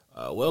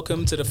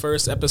Welcome to the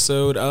first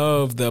episode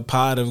of the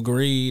Pod of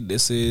Greed.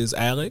 This is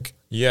Alec.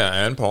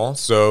 Yeah, and Paul.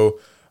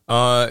 So,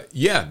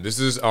 this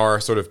is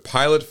our sort of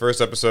pilot first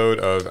episode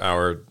of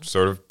our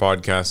sort of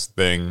podcast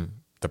thing,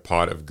 the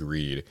Pod of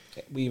Greed.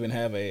 We even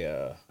have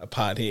a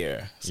pod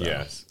here. So.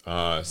 Yes.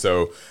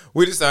 So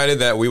we decided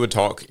that we would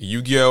talk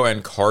Yu-Gi-Oh!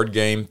 And card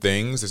game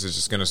things. This is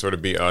just going to sort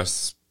of be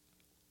us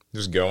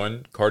just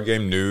going. Card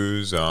game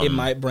news. It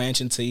might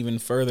branch into even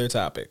further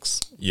topics.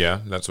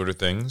 Yeah, that sort of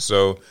thing.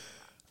 So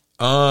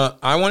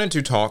I wanted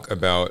to talk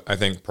about, I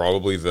think,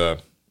 probably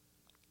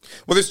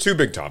there's two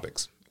big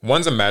topics.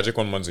 One's a Magic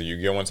one, one's a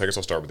Yu-Gi-Oh! One. So I guess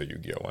I'll start with the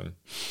Yu-Gi-Oh! One.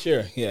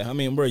 Sure, yeah. I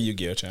mean, we're a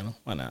Yu-Gi-Oh! Channel.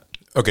 Why not?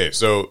 Okay,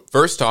 so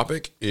first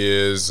topic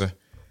is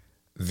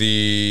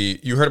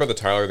you heard about the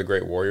Tyler the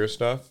Great Warrior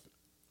stuff?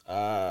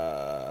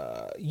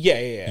 Yeah.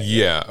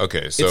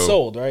 Okay, so it's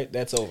sold, right?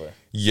 That's over.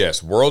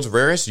 Yes, world's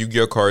rarest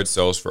Yu-Gi-Oh! Card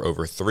sells for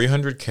over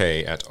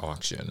 $300K at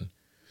auction.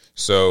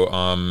 So,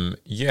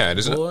 it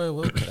isn't. Boy,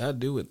 what could I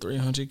do with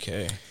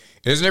 $300K?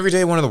 It isn't every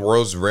day one of the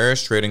world's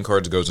rarest trading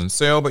cards goes on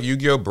sale, but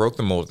Yu-Gi-Oh! Broke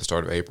the mold at the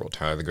start of April.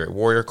 Tyler the Great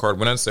Warrior card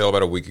went on sale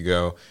about a week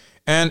ago,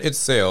 and its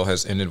sale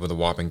has ended with a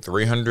whopping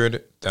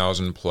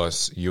 300,000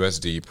 plus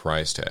USD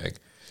price tag.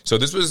 So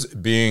this was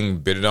being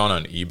bidded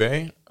on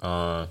eBay.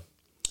 Not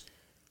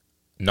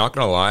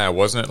gonna lie, I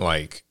wasn't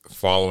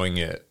following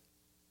it,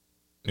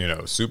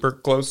 super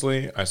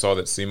closely. I saw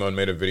that Simone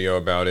made a video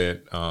about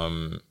it.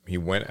 He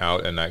went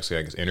out and actually,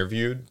 I guess,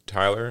 interviewed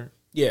Tyler.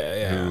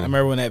 Yeah. I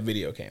remember when that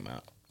video came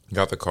out.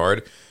 Got the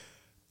card.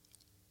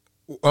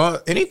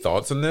 Any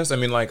thoughts on this? I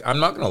mean, I'm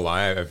not gonna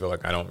lie. I feel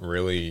like I don't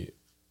really.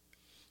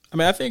 I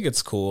mean, I think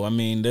it's cool. I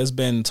mean, there's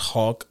been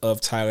talk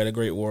of Tyler the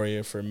Great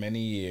Warrior for many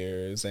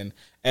years. And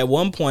at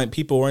one point,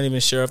 people weren't even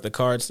sure if the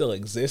card still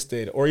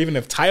existed or even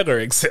if Tyler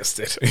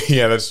existed.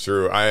 Yeah, that's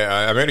true.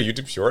 I made a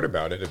YouTube short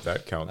about it, if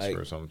that counts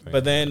for something.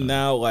 But then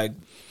now,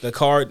 the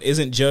card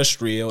isn't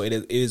just real.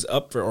 It is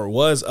up for, or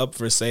was up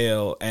for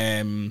sale.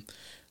 And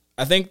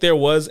I think there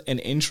was an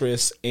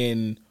interest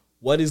in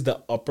what is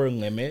the upper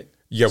limit.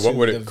 Yeah, what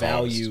would it cost? The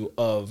value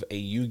of a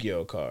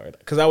Yu-Gi-Oh! Card.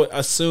 Because I would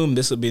assume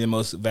this would be the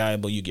most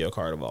valuable Yu-Gi-Oh!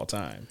 Card of all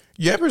time.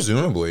 Yeah,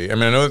 presumably. I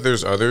mean, I know that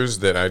there's others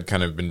that I'd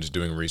kind of been just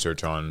doing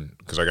research on.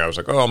 Because I was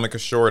like, I'll make a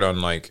short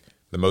on,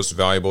 the most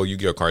valuable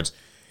Yu-Gi-Oh! Cards.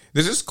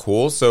 This is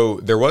cool. So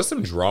there was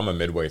some drama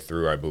midway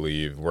through, I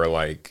believe,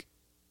 where,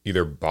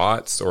 either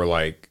bots or,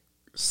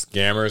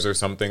 scammers or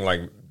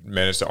something,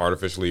 managed to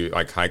artificially,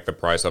 hike the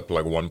price up to,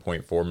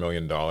 $1.4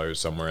 million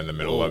somewhere in the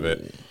middle of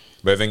it.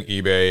 But I think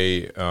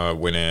eBay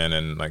went in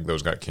and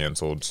those got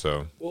canceled.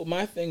 So, well,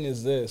 my thing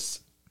is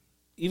this: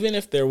 even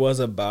if there was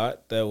a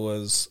bot that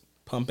was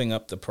pumping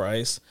up the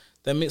price,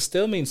 that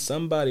still means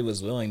somebody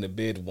was willing to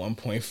bid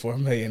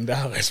 $1.4 million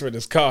for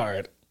this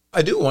card.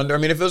 I do wonder. I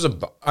mean, if it was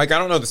I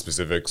don't know the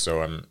specifics,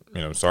 so I'm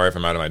sorry if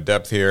I'm out of my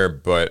depth here,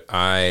 but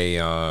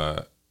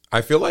I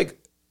feel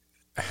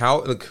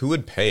who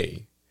would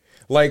pay?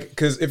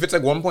 Because if it's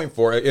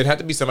 1.4, it had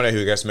to be somebody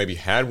who I guess maybe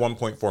had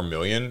 1.4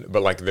 million,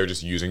 but they're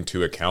just using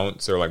two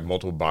accounts or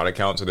multiple bot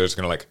accounts, so they're just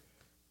gonna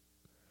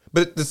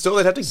But still,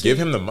 they'd have to give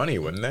him the money,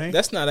 wouldn't they?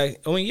 That's not.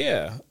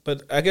 Yeah,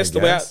 but I guess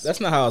that's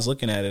not how I was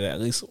looking at it.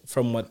 At least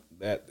from what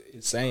that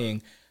is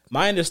saying,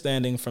 my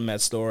understanding from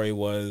that story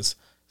was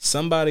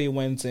somebody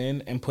went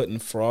in and put in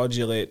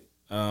fraudulent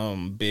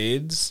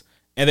bids.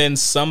 And then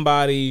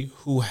somebody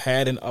who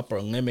had an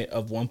upper limit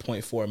of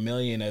 1.4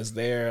 million as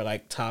their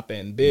top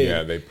end bid.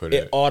 Yeah, they put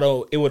it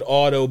would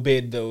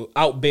outbid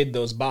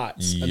those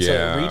bots until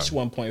it reached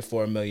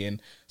 1.4 million.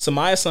 So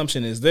my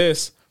assumption is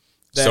this: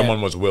 that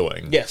someone was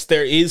willing. Yes,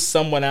 there is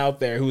someone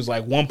out there who's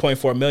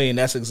 1.4 million.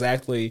 That's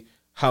exactly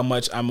how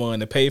much I'm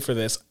willing to pay for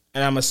this,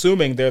 and I'm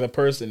assuming they're the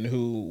person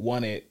who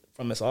won it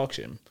from this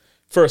auction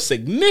for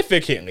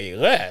significantly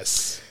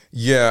less.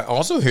 Yeah.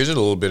 Also, here's a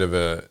little bit of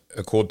a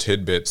cool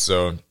tidbit.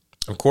 So.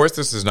 Of course,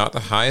 this is not the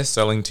highest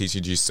selling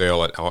TCG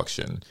sale at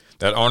auction.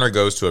 That honor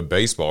goes to a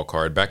baseball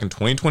card. Back in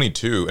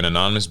 2022, an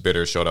anonymous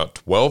bidder shelled out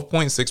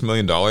 $12.6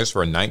 million for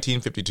a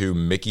 1952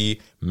 Mickey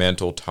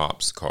Mantle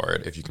Topps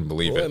card, if you can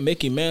believe it.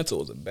 Mickey Mantle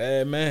was a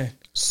bad man.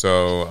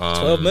 So,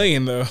 $12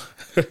 million, though.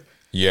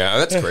 Yeah,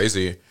 that's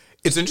crazy.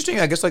 It's interesting,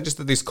 I guess, just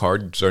that these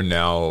cards are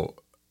now,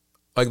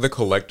 the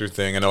collector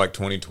thing. I know,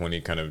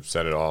 2020 kind of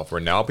set it off, where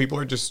now people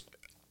are just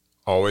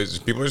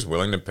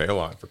willing to pay a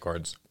lot for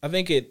cards. I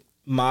think it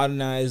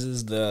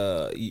modernizes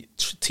the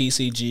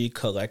TCG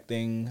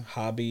collecting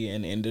hobby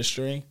and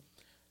industry.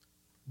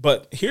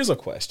 But here's a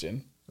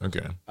question.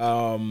 Okay.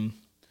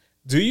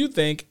 Do you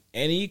think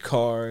any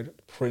card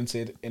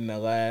printed in the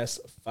last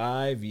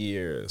 5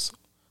 years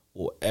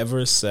will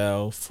ever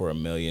sell for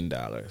 $1 million?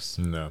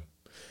 No.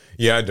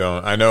 Yeah, I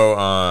don't. I know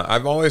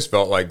I've always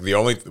felt the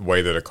only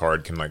way that a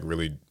card can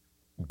really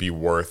be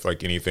worth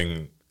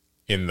anything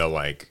in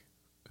the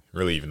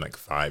really even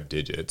 5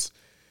 digits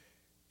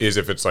is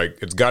if it's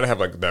it's got to have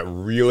that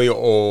really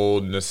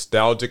old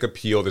nostalgic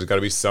appeal. There's got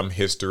to be some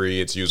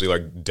history. It's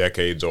usually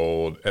decades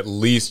old, at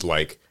least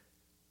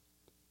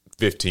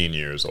 15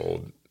 years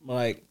old.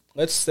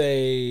 let's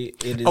say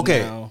it is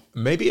now.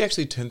 Maybe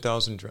actually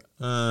 10,000.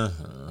 I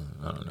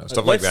don't know,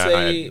 stuff let's like that.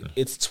 Say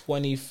it's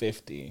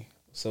 2050.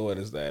 So what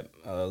is that?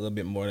 A little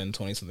bit more than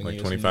 20 something like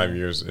years. 25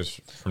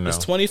 years from now. It's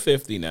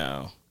 2050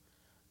 now.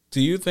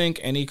 Do you think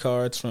any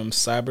cards from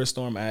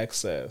Cyberstorm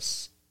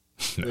Access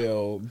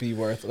will be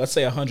worth, let's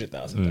say,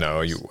 $100,000?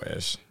 No, you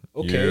wish.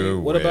 Okay,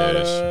 what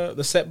about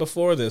the set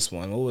before this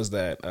one? What was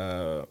that?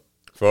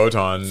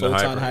 Photon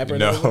Hypernova?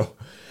 No.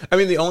 I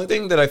mean, the only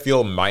thing that I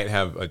feel might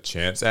have a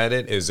chance at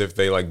it is if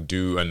they like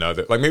do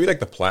another, like maybe like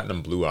the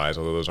Platinum Blue Eyes,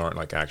 although those aren't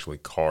like actually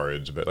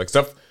cards, but like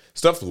stuff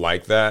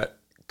like that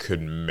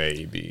could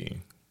maybe.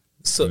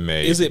 So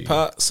is it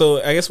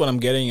so I guess what I'm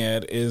getting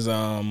at is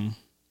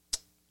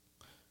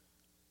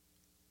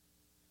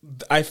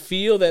I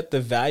feel that the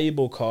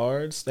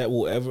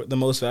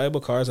most valuable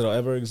cards that'll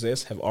ever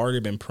exist have already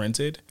been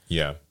printed.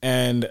 Yeah.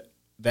 And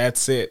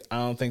that's it. I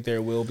don't think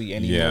there will be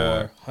any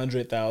more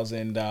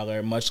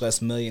 $100,000, much less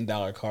 $1 million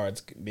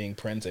cards being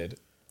printed.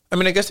 I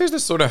mean, I guess there's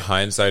this sort of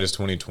hindsight is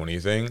 2020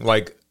 thing.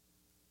 Like,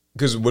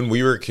 because when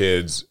we were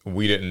kids,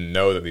 we didn't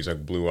know that these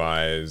like Blue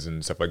Eyes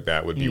and stuff like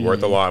that would be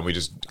worth a lot. And we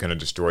just kind of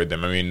destroyed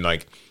them. I mean,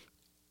 like,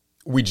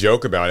 we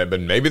joke about it, but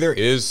maybe there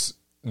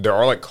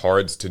are like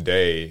cards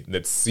today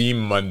that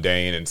seem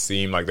mundane and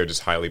seem like they're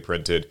just highly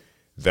printed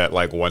that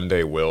like one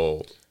day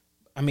will.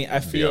 I mean, I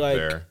feel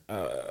like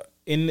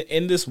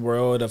in this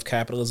world of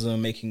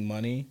capitalism making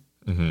money,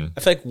 I feel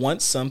like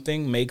once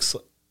something makes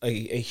a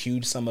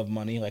huge sum of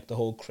money, like the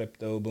whole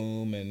crypto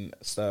boom and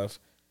stuff,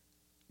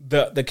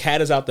 the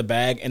cat is out the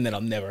bag and then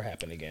it'll never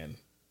happen again.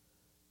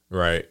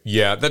 Right.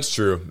 Yeah, that's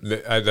true.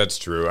 That's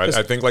true.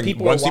 I think like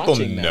once people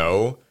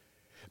know.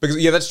 Because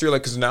that's true.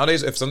 Like, because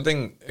nowadays, if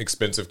something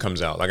expensive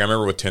comes out, like I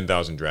remember with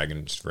 10,000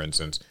 Dragons, for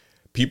instance,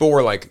 people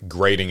were like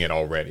grading it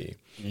already.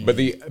 But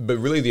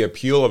really the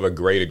appeal of a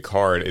graded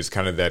card is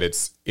kind of that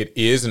it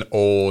is an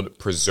old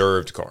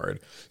preserved card.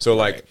 So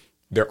like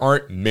there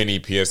aren't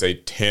many PSA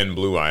 10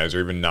 Blue Eyes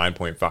or even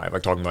 9.5.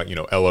 Like talking about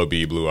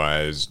LOB Blue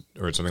Eyes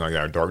or something like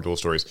that, or Dark Duel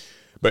Stories.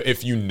 But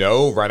if you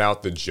know right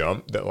out the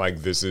jump that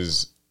like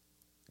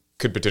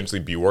could potentially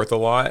be worth a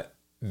lot,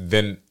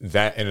 then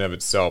that in and of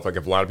itself, like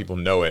if a lot of people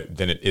know it,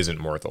 then it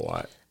isn't worth a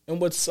lot.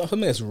 And what's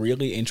something that's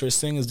really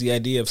interesting is the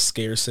idea of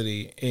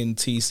scarcity in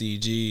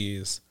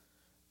TCGs.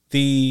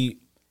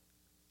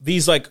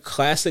 These like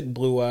classic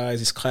Blue Eyes,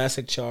 these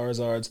classic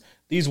Charizards,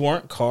 these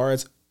weren't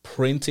cards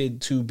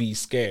printed to be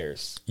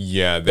scarce.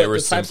 Yeah, they were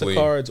the types of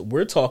cards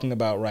we're talking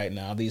about right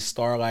now, these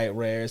Starlight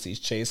Rares, these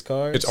Chase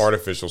cards. It's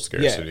artificial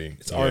scarcity. Yeah,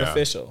 it's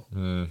artificial.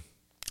 I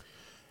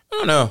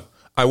don't know.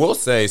 I will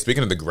say,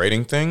 speaking of the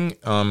grading thing,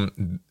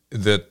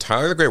 the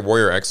Tyler the Great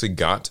Warrior actually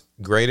got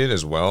graded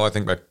as well, I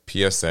think by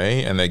PSA,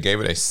 and they gave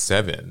it a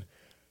 7.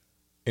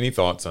 Any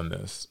thoughts on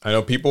this? I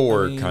know people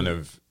were kind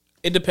of...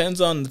 It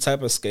depends on the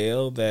type of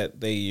scale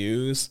that they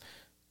use,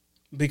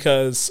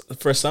 because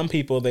for some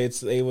people,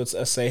 they would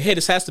say, hey,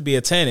 this has to be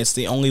a 10. It's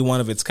the only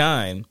one of its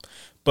kind.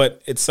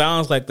 But it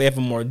sounds like they have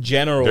a more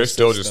general They're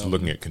still system. Just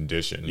looking at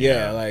condition.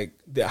 Yeah, like,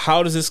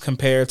 how does this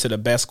compare to the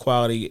best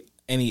quality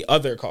any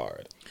other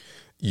card?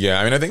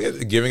 Yeah, I mean, I think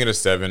that giving it a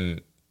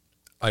 7,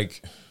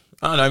 like...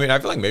 I don't know. I mean, I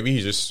feel like maybe he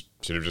just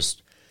should have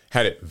just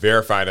had it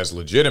verified as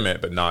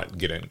legitimate, but not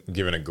given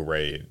a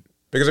grade.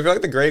 Because I feel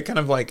like the grade kind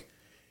of like,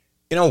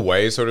 in a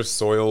way, sort of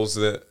soils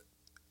the...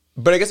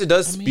 But I guess it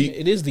does speak...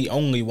 It is the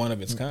only one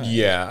of its kind.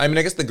 Yeah. I mean,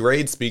 I guess the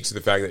grade speaks to the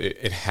fact that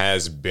it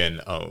has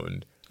been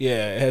owned.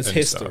 Yeah, it has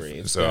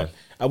history.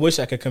 I wish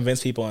I could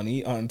convince people on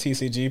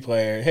TCG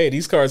Player, hey,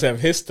 these cards have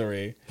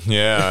history.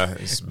 Yeah.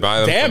 Buy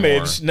them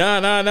damage. No.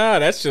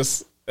 That's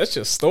just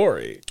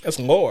story.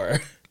 That's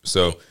lore.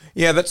 So...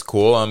 Yeah, that's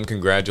cool.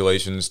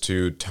 Congratulations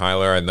to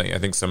Tyler. I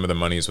think some of the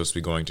money is supposed to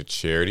be going to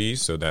charity,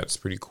 so that's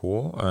pretty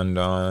cool. And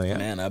yeah,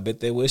 man, I bet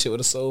they wish it would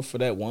have sold for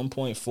that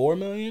 $1.4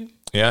 million.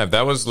 Yeah, if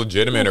that was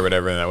legitimate or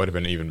whatever, then that would have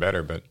been even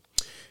better. But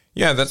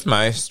yeah, that's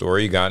my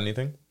story. You got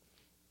anything?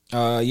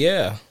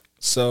 Yeah.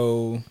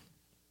 So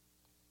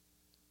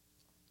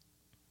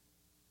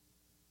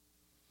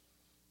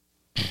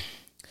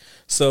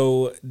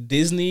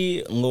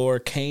Disney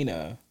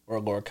Lorcana or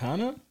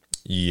Lorcana?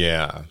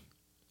 Yeah.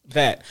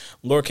 That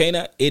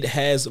Lorcana, it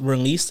has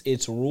released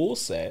its rule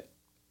set.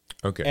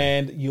 Okay.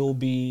 And you'll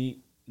be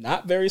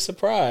not very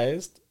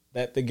surprised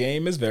that the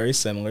game is very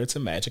similar to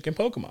Magic and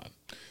Pokemon.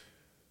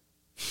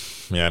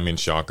 Yeah, I mean,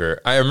 shocker.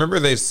 I remember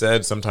they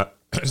said sometime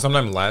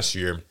last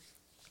year,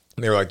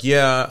 they were like,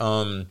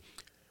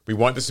 we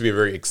want this to be a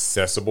very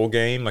accessible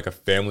game, like a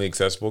family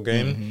accessible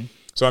game. Mm-hmm.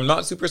 So I'm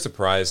not super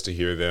surprised to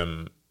hear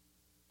them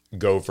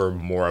go for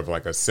more of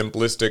like a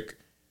simplistic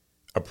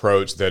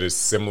approach that is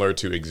similar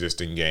to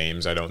existing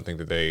games. I don't think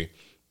that it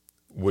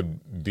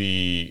would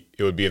be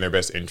in their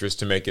best interest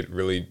to make it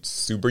really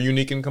super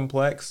unique and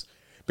complex,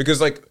 because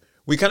like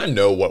we kind of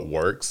know what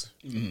works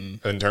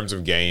in terms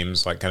of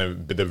games, like kind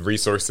of the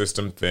resource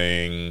system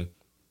thing,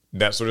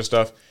 that sort of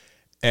stuff.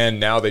 And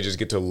now they just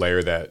get to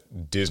layer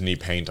that Disney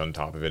paint on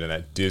top of it and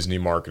that Disney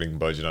marketing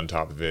budget on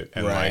top of it.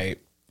 And like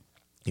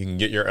you can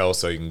get your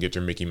Elsa, you can get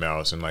your Mickey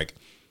Mouse, and like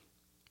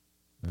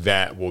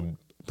that will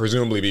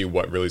presumably be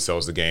what really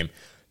sells the game.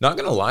 Not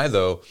gonna lie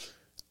though,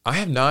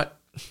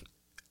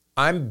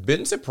 I've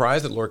been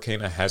surprised that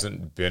Lorcana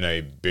hasn't been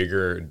a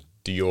bigger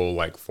deal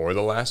like for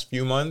the last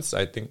few months.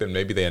 I think that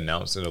maybe they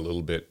announced it a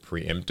little bit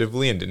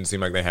preemptively and didn't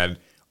seem like they had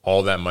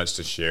all that much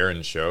to share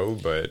and show,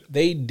 but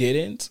they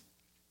didn't.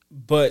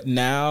 But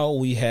now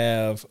we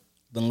have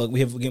the look.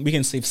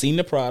 We've seen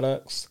the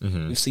products.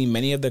 Mm-hmm. We've seen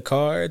many of the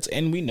cards,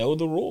 and we know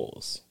the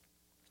rules.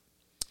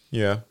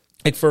 Yeah.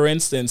 Like, for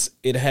instance,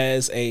 it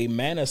has a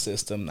mana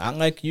system, not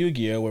like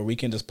Yu-Gi-Oh, where we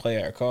can just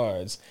play our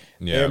cards.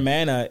 Yeah. Their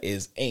mana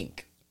is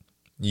ink.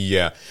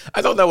 Yeah.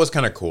 I thought that was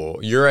kind of cool.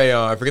 You're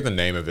I forget the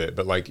name of it,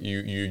 but like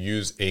you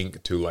use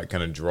ink to like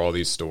kind of draw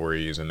these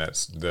stories, and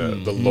that's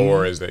the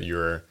lore is that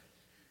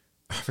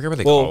I forget what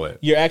they call it.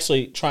 You're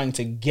actually trying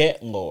to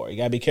get lore. You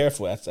gotta be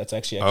careful. That's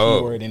actually a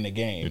keyword in the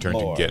game. You're trying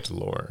to get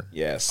lore.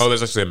 Yes. Oh,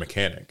 there's actually a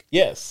mechanic.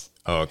 Yes.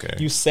 Oh, okay.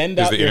 You send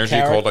out your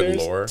characters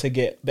lore? To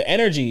get the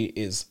energy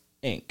is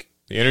ink.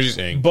 The energy's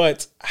ink.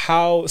 But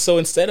so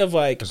instead of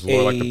like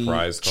like the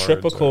prize cards,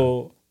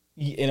 typical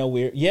in a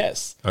weird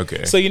yes.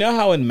 Okay. So you know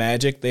how in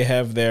Magic they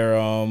have their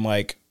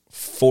like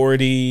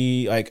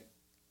 40 like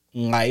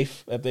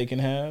life that they can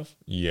have?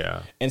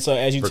 Yeah. And so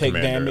as you take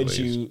damage,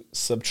 you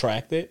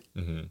subtract it.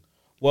 Mm-hmm.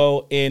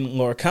 Well, in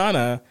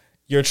Lorcana,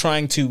 you're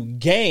trying to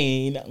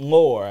gain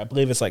lore. I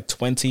believe it's like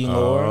 20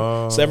 lore.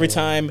 Oh. So every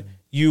time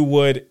you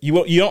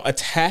don't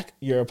attack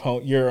your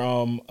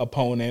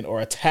opponent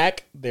or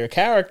attack their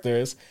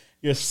characters,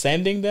 you're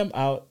sending them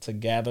out to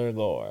gather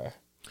lore.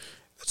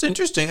 That's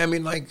interesting. I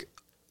mean, like,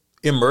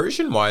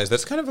 immersion-wise,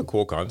 that's kind of a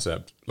cool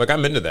concept. Like,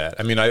 I'm into that.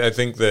 I mean, I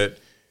think that,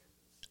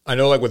 I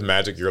know, like, with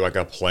Magic, you're like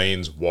a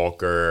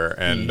planeswalker,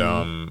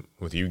 and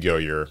with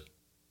Yu-Gi-Oh,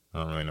 I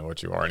don't really know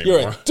what you are anymore.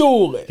 You're a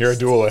duelist. You're a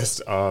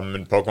duelist.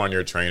 In Pokemon,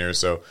 you're a trainer.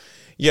 So,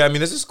 yeah, I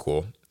mean, this is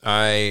cool.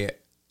 I'm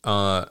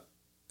not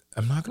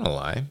going to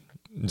lie.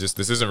 This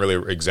isn't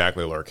really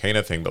exactly a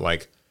Lorcana thing, but,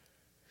 like,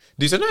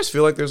 do you sometimes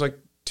feel like there's, like,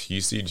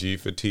 TCG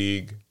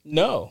fatigue?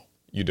 No.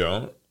 You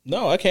don't?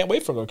 No, I can't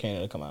wait for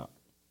Lorcana to come out.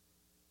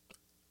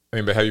 I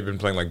mean, but have you been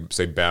playing, like,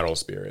 say, Battle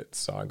Spirits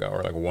Saga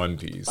or, like, One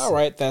Piece? All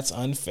right, that's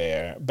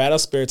unfair. Battle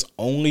Spirits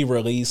only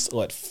released,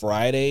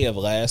 Friday of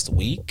last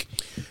week?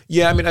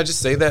 Yeah, I mean, I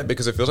just say that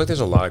because it feels like there's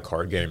a lot of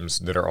card games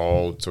that are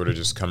all sort of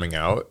just coming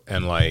out,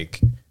 and, like,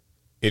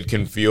 it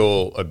can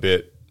feel a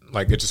bit,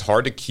 like, it's just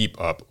hard to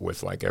keep up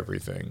with, like,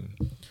 everything.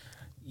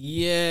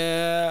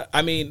 Yeah,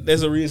 I mean,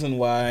 there's a reason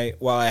why,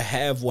 while I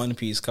have One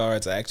Piece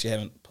cards, I actually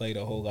haven't played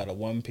a whole lot of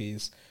One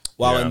Piece.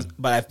 But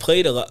I've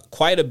played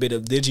quite a bit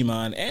of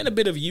Digimon and a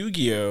bit of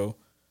Yu-Gi-Oh.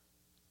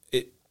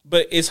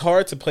 But it's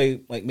hard to play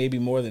like maybe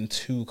more than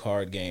 2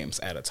 card games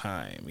at a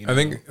time. You know? I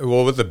think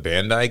with the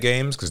Bandai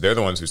games, because they're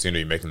the ones who seem to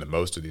be making the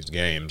most of these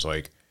games.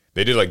 Like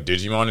they did like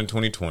Digimon in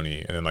 2020,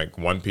 and then like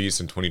One Piece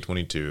in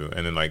 2022,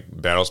 and then like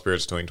Battle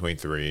Spirits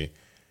 2023.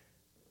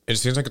 It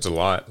seems like it's a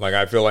lot. Like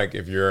I feel like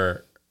if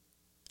you're,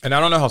 and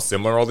I don't know how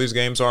similar all these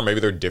games are. Maybe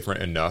they're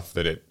different enough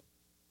that it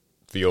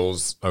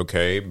feels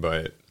okay,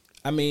 but.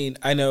 I mean,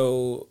 I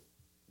know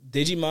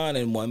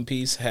Digimon and One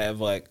Piece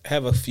have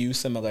a few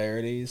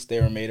similarities.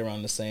 They were made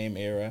around the same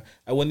era.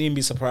 I wouldn't even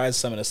be surprised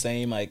some of the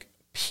same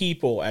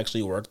people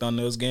actually worked on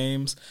those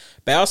games.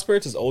 Battle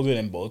Spirits is older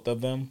than both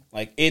of them.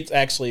 Like it's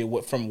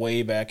actually from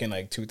way back in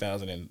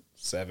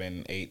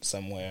 2007, 8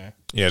 somewhere.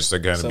 Yeah, it's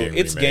kind of being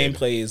its remade.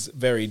 Gameplay is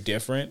very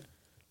different.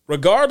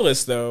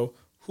 Regardless, though,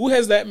 who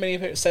has that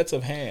many sets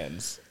of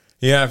hands?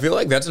 Yeah, I feel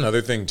like that's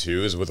another thing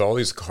too. Is with all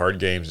these card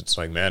games, it's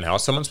like, man,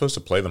 how's someone supposed to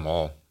play them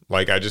all?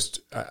 Like,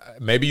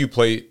 maybe you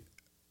play,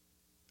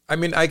 I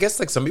mean, I guess,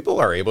 like, some people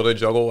are able to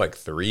juggle,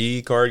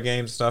 3 card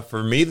games and stuff.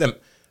 For me,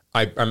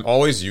 I'm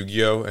always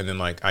Yu-Gi-Oh! And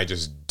then, I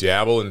just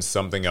dabble in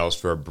something else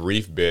for a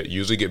brief bit,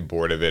 usually get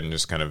bored of it and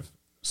just kind of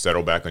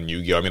settle back on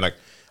Yu-Gi-Oh! I mean,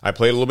 I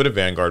played a little bit of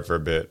Vanguard for a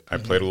bit. I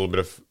played a little bit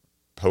of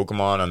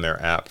Pokemon on their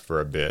app for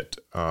a bit.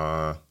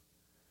 I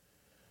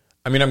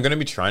mean, I'm going to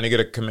be trying to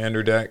get a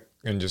Commander deck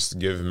and just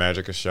give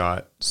Magic a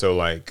shot. So,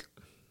 I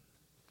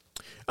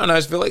don't know, I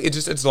just feel like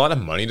it's a lot of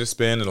money to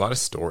spend and a lot of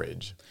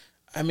storage.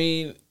 I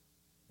mean,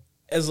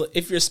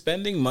 if you're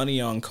spending money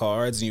on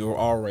cards and you're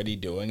already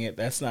doing it,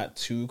 that's not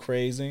too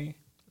crazy.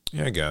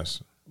 Yeah, I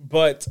guess.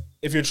 But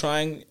if you're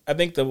trying, I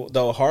think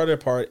the harder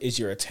part is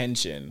your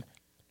attention.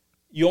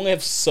 You only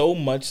have so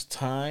much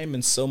time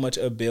and so much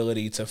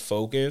ability to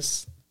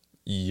focus.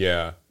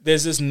 Yeah.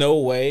 There's just no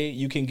way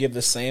you can give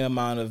the same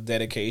amount of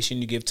dedication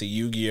you give to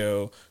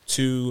Yu-Gi-Oh!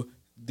 To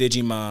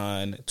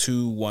Digimon,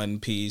 to One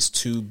Piece,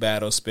 to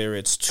Battle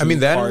Spirits, to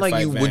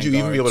would you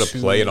even be able to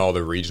play in all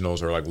the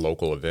regionals or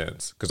local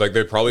events? Because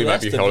they probably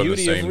might be held on the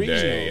same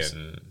day.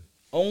 And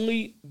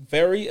only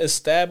very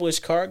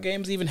established card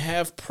games even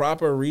have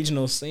proper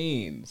regional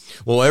scenes.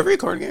 Well, every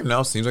card game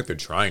now seems like they're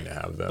trying to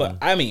have them. But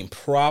I mean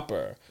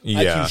proper.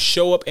 Yeah. You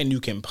show up and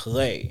you can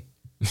play.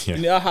 Yeah.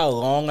 You know how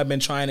long I've been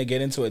trying to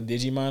get into a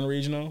Digimon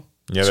regional?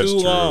 Yeah, that's true.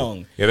 Too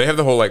long. Yeah, they have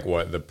the whole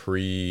the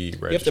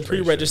pre-registration. You have to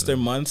pre-register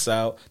months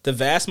out. The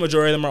vast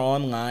majority of them are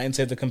online,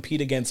 so you have to compete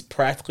against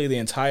practically the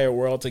entire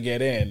world to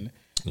get in.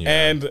 Yeah.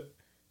 And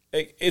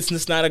it's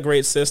just not a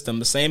great system.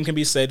 The same can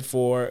be said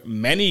for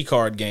many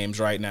card games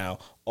right now.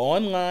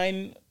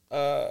 Online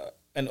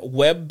and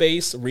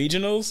web-based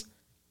regionals,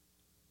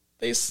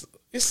 they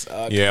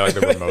suck. Yeah, like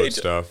the remote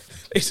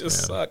stuff. They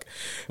just suck.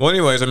 Well,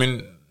 anyways, I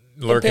mean,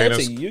 compared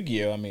to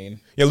Yu-Gi-Oh, I mean,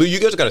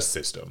 Yu-Gi-Oh's got a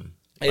system.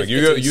 Like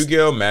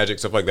Yu-Gi-Oh, Magic,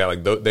 stuff like that.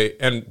 Like they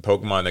and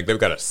Pokemon, like they've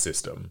got a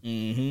system.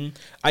 Mm-hmm.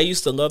 I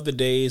used to love the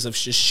days of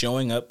just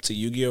showing up to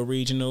Yu-Gi-Oh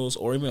regionals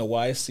or even a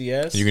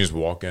YCS. You can just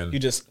walk in. You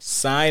just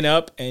sign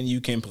up and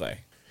you can play.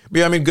 But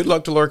yeah, I mean, good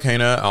luck to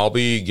Lorcana. I'll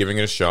be giving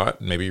it a shot.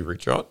 Maybe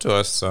reach out to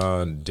us,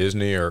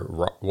 Disney or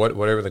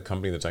whatever the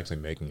company that's actually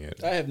making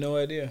it. I have no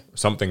idea.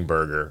 Something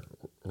Burger,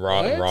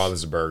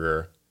 Roth's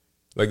Burger.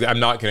 Like, I'm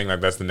not kidding. Like,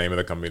 that's the name of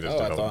the company that's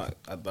developing.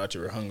 I thought you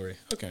were hungry.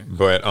 Okay.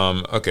 But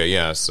okay,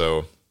 yeah.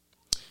 So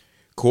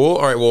cool.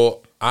 All right.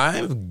 Well,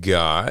 I've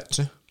got.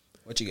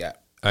 What you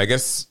got? I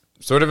guess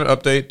sort of an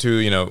update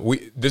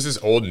to this is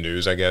old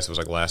news. I guess it was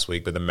like last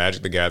week, but the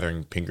Magic the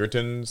Gathering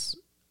Pinkertons,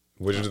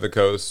 Wizards of the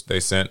Coast,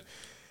 they sent.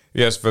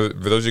 Yes, for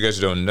those of you guys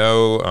who don't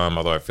know,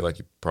 although I feel like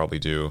you probably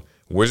do,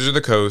 Wizards of the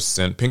Coast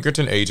sent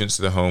Pinkerton agents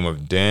to the home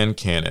of Dan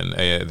Cannon,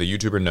 the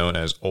YouTuber known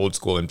as Old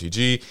School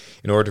MTG,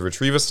 in order to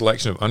retrieve a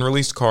selection of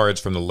unreleased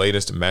cards from the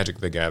latest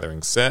Magic the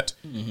Gathering set.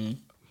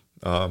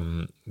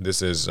 Mm-hmm.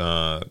 This is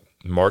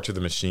March of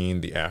the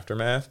Machine, The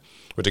Aftermath,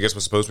 which I guess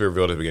was supposed to be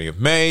revealed at the beginning of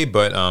May,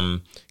 but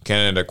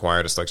Cannon had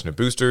acquired a selection of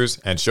boosters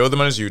and showed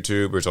them on his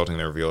YouTube, resulting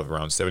in a reveal of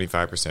around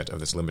 75% of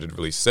this limited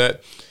release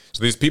set.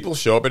 So these people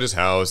show up at his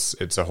house.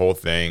 It's a whole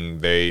thing.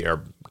 They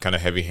are kind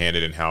of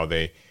heavy-handed in how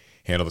they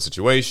handle the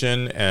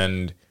situation,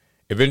 and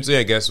eventually,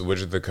 I guess,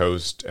 Wizards of the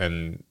Coast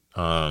and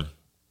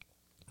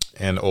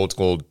Old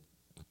School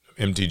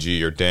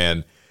MTG or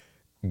Dan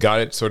got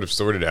it sort of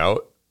sorted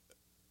out.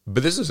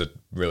 But this is a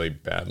really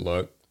bad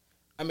look.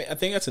 I mean, I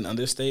think that's an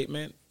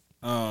understatement.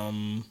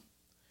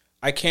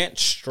 I can't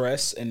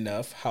stress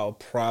enough how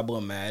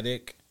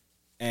problematic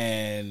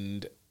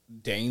and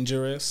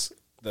dangerous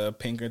the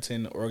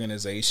Pinkerton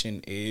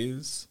organization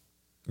is.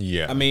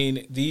 Yeah. I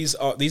mean, these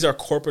are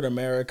corporate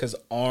America's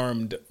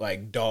armed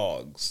like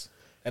dogs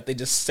that they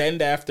just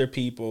send after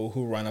people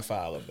who run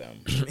afoul of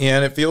them. Yeah,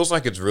 and it feels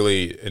like it's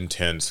really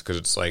intense because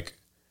it's like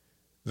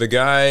the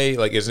guy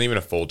like isn't even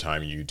a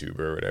full-time YouTuber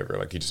or whatever.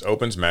 Like he just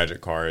opens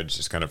Magic cards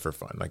just kind of for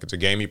fun. Like it's a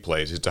game he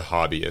plays. He's a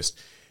hobbyist.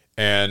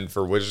 And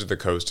for Wizards of the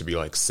Coast to be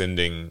like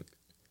sending,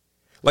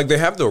 like they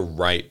have the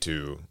right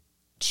to,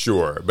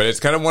 sure, but it's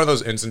kind of one of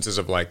those instances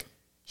of like,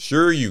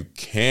 sure you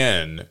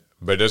can,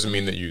 but it doesn't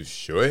mean that you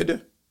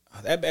should.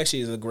 That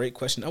actually is a great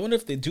question. I wonder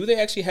if they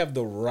actually have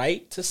the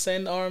right to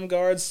send armed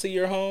guards to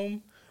your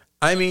home?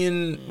 I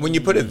mean, when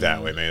you put it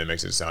that way, man, it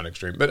makes it sound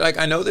extreme. But like,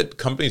 I know that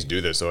companies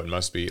do this, so it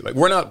must be like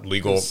we're not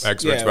legal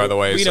experts, by the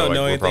way. We don't so,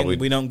 know like, anything.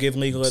 We don't give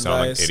legal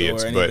advice like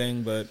idiots, or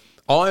anything. But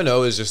all I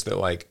know is just that,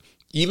 like,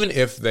 even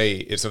if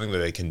it's something that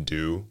they can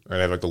do or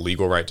they have like the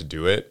legal right to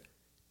do it,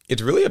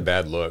 it's really a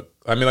bad look.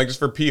 I mean, like just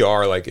for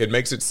PR, like it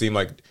makes it seem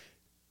like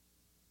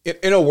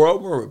in a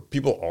world where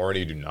people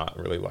already do not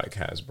really like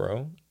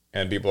Hasbro.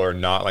 And people are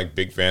not like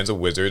big fans of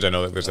Wizards. I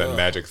know that there's that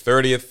Magic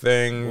 30th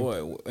thing.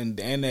 Boy, and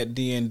that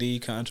D&D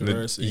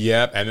controversy.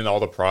 Yep, and then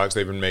all the products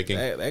they've been making.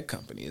 That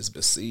company is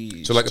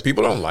besieged. So like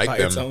people don't like by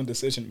them. Its own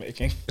decision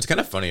making. It's kind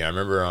of funny. I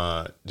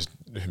remember just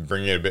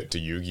bringing it a bit to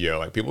Yu-Gi-Oh.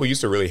 Like people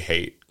used to really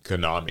hate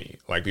Konami.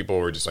 Like people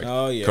were just like,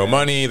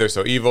 Konami, they're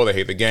so evil. They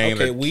hate the game.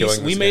 Okay,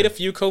 we made a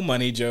few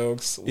Konami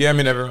jokes. Yeah, I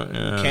mean everyone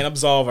can't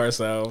absolve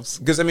ourselves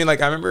because I mean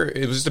like I remember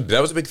it was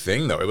that was a big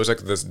thing though. It was like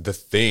the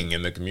thing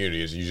in the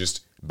community is you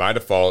just. By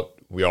default,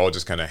 we all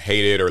just kind of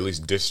hated or at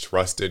least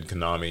distrusted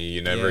Konami.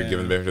 You never give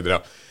them the benefit of the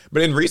doubt.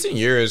 But in recent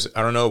years,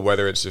 I don't know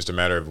whether it's just a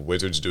matter of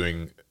Wizards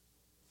doing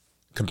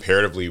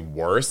comparatively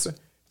worse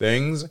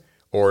things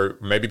or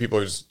maybe people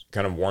are just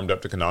kind of warmed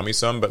up to Konami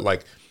some. But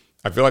like,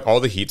 I feel like all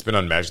the heat's been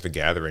on Magic the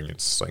Gathering.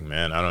 It's like,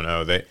 man, I don't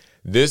know.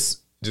 This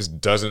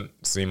just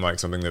doesn't seem like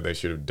something that they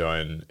should have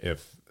done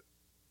if...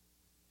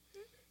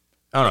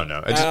 I don't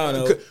know. I don't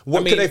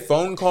know. Could a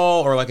phone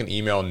call or like an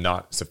email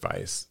not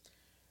suffice?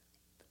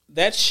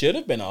 That should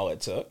have been all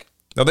it took.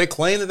 No, they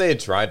claim that they had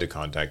tried to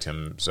contact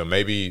him, so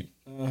maybe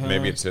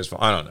it's his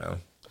fault. I don't know.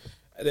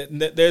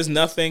 There's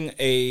nothing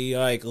a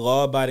like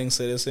law-abiding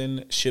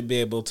citizen should be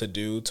able to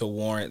do to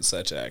warrant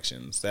such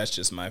actions. That's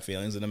just my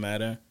feelings in the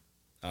matter.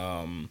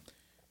 I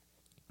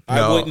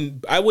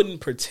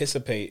wouldn't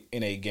participate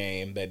in a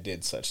game that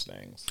did such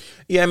things.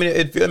 Yeah, I mean,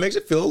 it makes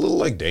it feel a little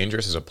like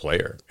dangerous as a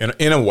player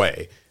in a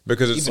way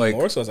because it's even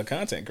more so as a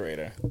content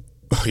creator.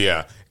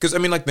 Yeah, because I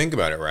mean, like, think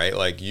about it, right?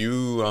 Like,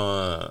 you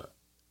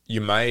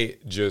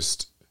might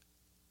just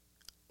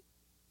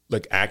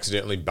like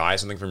accidentally buy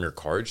something from your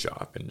card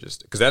shop and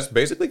just because that's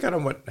basically kind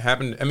of what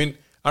happened. I mean,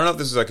 I don't know if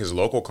this is like his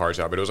local card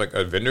shop, but it was like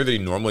a vendor that he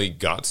normally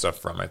got stuff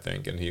from, I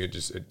think, and he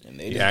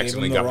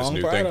accidentally got this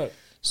new thing.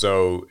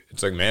 So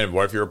it's like, man,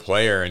 what if you're a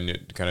player and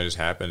it kind of just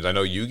happens? I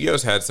know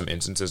Yu-Gi-Oh's had some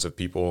instances of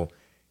people.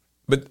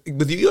 But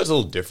with Yu-Gi-Oh! It's a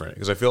little different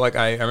because I feel like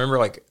I remember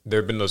like there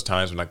have been those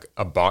times when like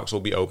a box will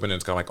be open and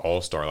it's got like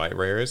all Starlight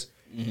rares,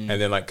 and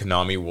then like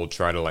Konami will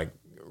try to like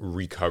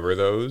recover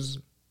those.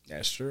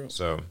 That's true.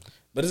 So,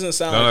 but it doesn't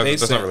sound like they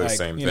send, not really like, the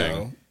same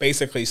thing.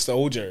 Basically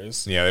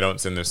soldiers. Yeah, they don't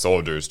send their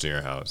soldiers to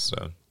your house.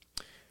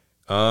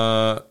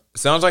 So,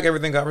 sounds like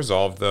everything got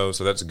resolved though,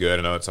 so that's good.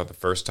 I know it's not the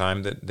first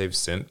time that they've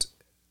sent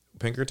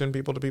Pinkerton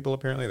people to people.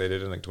 Apparently, they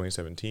did it in like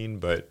 2017,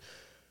 but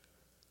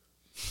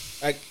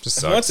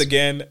once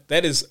again,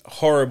 that is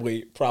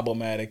horribly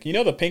problematic. You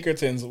know, the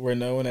Pinkertons were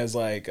known as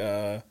like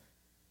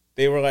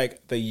they were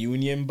like the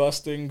union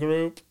busting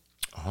group.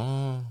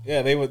 Oh,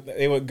 yeah, they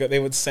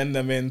would send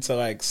them in to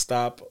like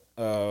stop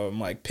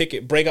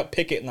break up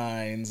picket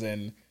lines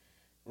and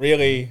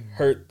really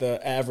hurt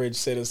the average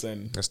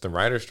citizen. That's the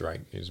writer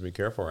strike. You just be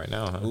careful right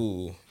now, huh?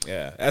 Ooh,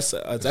 yeah, that's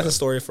a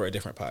story for a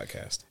different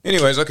podcast.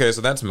 Anyways, okay,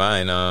 so that's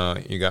mine.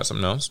 You got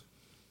something else?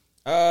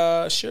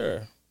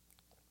 Sure.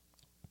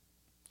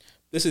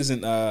 This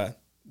isn't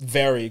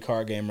very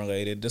card game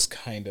related, just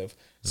kind of.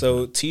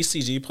 So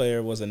TCG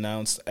Player was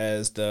announced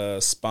as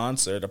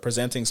the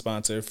presenting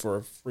sponsor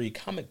for Free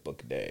Comic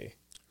Book Day.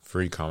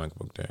 Free Comic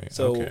Book Day.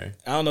 So okay.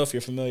 I don't know if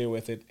you're familiar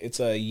with it. It's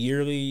a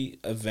yearly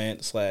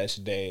event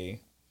 /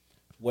 day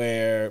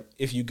where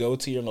if you go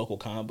to your local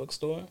comic book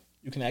store,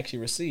 you can actually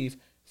receive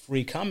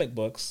free comic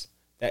books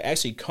that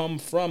actually come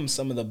from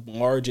some of the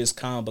largest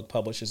comic book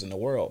publishers in the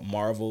world.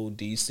 Marvel,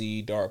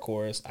 DC, Dark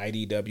Horse,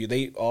 IDW.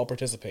 They all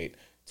participate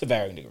to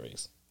varying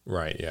degrees.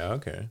 Right, yeah,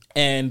 okay.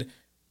 And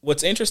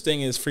what's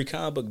interesting is Free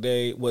Comic Book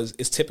Day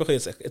it's typically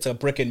a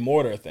brick and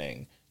mortar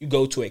thing. You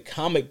go to a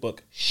comic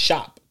book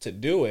shop to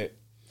do it.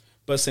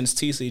 But since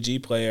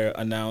TCG Player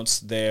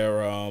announced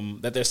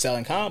that they're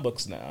selling comic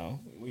books now,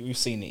 we've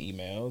seen the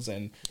emails,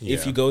 and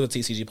if you go to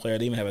TCG Player,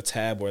 they even have a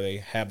tab where they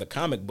have the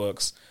comic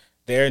books.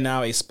 They're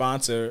now a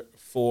sponsor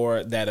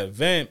for that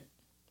event,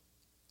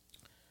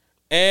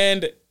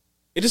 and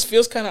it just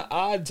feels kind of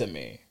odd to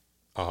me.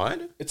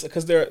 Odd? It's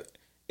because they're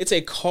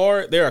a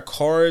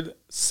card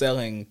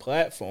selling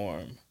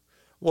platform.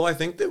 Well, I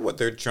think that what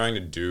they're trying to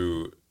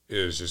do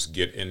is just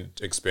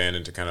expand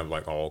into kind of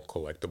like all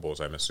collectibles,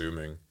 I'm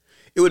assuming.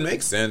 It would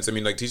make sense. I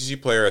mean, like TCG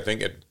Player, I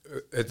think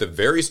at the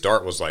very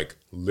start was like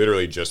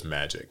literally just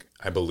Magic,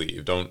 I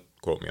believe. Don't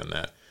quote me on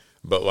that.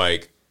 But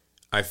like,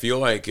 I feel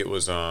like it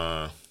was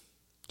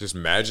just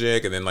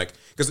Magic, and then like,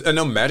 because I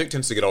know Magic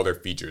tends to get all their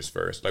features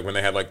first. Like when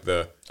they had like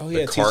the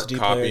cart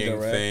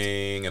copying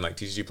thing and like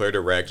TCG Player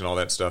Direct and all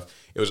that stuff,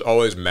 it was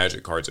always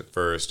Magic cards at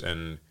first,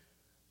 and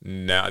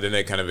then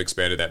they kind of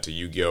expanded that to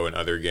Yu-Gi-Oh! And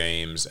other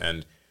games.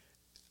 And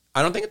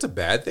I don't think it's a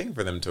bad thing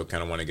for them to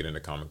kind of want to get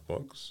into comic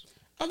books.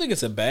 I don't think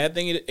it's a bad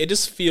thing. It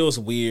just feels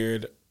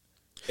weird.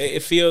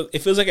 It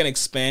feels like an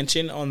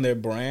expansion on their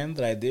brand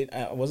that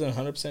I wasn't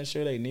 100%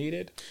 sure they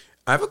needed.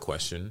 I have a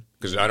question,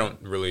 because I don't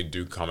really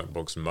do comic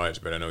books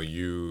much, but I know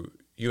you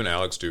and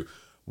Alex do.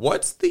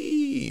 What's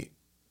the,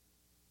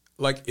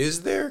 like,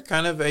 is there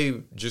kind of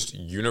a just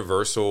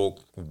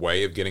universal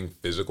way of getting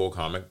physical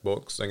comic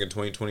books like in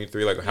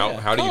 2023? Like how do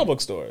you comic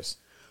book stores?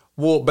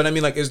 Well, but I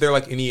mean, like, is there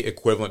like any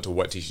equivalent to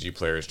what TCG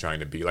Player is trying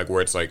to be? Like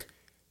where it's like,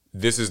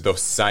 this is the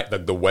site,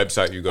 like the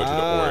website you go to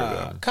order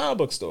them. Comic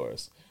book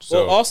stores.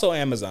 So, well, also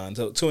Amazon,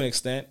 to an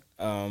extent.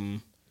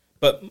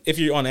 But if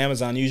you're on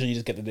Amazon, usually you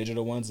just get the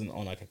digital ones and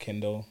on like a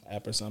Kindle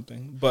app or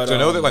something. But so I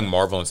know that like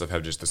Marvel and stuff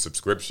have just the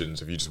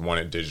subscriptions if you just want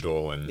it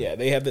digital, and yeah,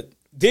 they have the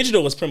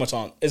digital is pretty much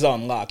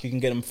on lock. You can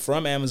get them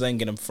from Amazon,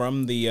 get them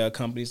from the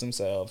companies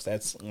themselves.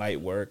 That's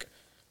light work.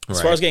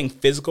 As far as getting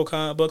physical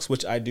comic books,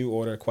 which I do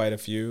order quite a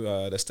few,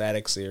 the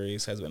Static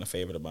series has been a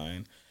favorite of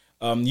mine.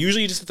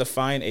 Usually you just have to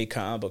find a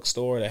comic book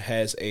store that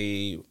has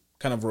a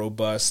kind of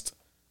robust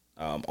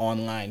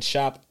online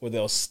shop where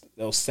they'll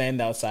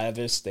send outside of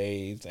their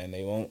states and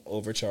they won't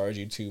overcharge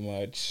you too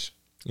much.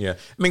 Yeah.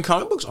 I mean,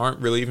 comic books aren't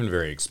really even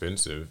very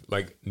expensive,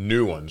 like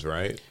new ones,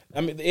 right?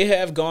 I mean, they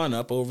have gone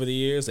up over the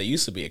years. They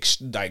used to be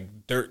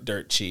like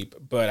dirt cheap,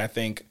 but I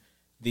think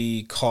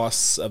the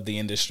costs of the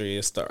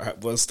industry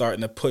was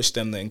starting to push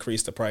them to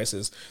increase the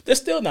prices. They're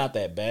still not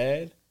that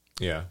bad.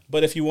 Yeah.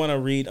 But if you want to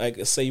read,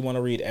 like, say you want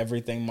to read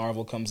everything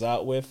Marvel comes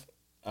out with,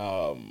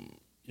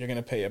 you're going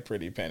to pay a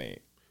pretty penny.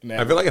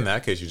 I feel like in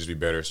that case, you'd just be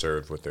better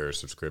served with their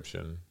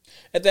subscription.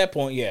 At that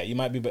point, yeah, you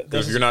might be. But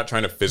if you're not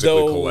trying to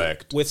physically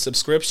collect. With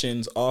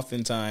subscriptions,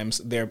 oftentimes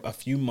they're a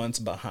few months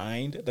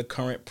behind the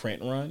current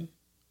print run.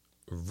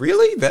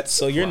 Really? That's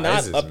so you're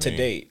not up to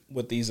date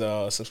with these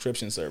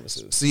subscription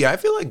services. See, I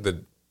feel like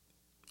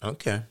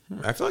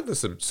I feel like the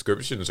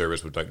subscription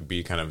service would like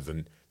be kind of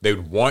they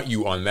would want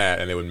you on that,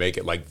 and they would make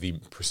it like the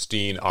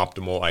pristine,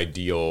 optimal,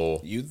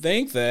 ideal. You'd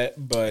think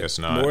that, but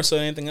more so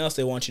than anything else,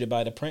 they want you to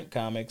buy the print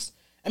comics.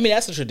 I mean,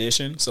 that's a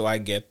tradition, so I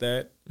get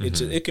that.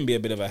 Mm-hmm. It can be a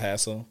bit of a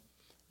hassle.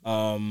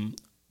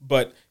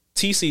 But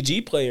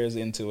TCG Player's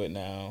into it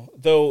now,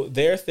 though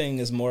their thing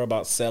is more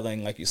about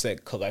selling, like you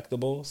said,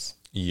 collectibles.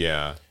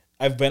 Yeah.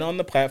 I've been on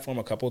the platform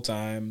a couple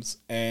times,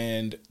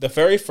 and the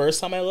very first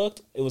time I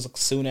looked, it was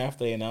soon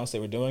after they announced they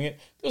were doing it.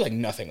 There was like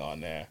nothing on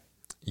there.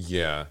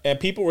 Yeah. And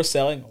people were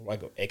selling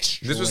like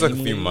extremely. This was like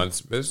a few months.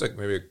 This was like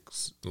maybe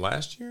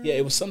last year? Yeah,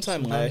 it was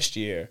sometime last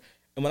year.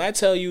 And when I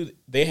tell you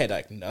they had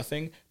like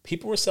nothing,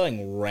 people were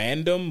selling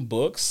random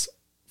books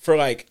for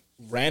like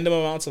random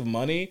amounts of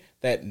money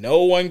that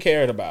no one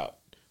cared about.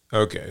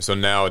 Okay, so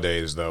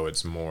nowadays though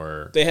it's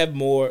more. They have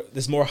more.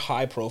 There's more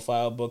high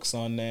profile books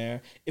on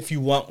there. If you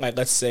want, like,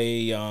 let's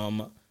say,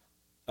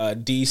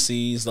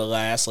 DC's The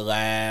Last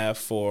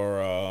Laugh,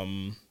 or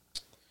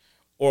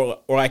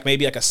like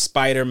maybe like a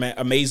Spider-Man,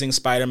 Amazing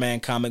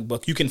Spider-Man comic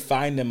book, you can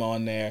find them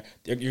on there.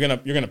 You're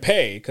gonna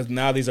pay because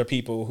now these are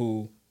people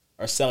who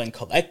are selling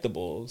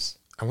collectibles.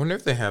 I wonder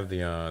if they have the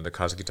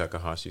Kazuki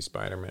Takahashi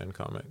Spider-Man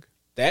comic.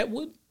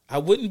 I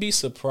wouldn't be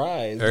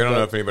surprised. I don't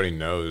know if anybody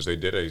knows.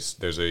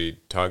 There's a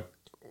talk.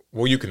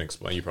 Well, you can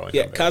explain. You probably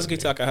have Kazuki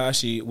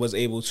Takahashi was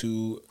able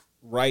to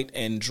write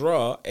and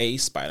draw a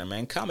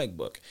Spider-Man comic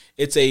book.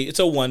 It's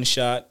a one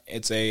shot.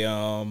 It's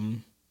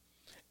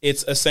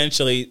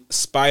essentially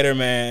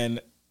Spider-Man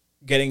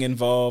getting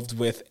involved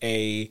with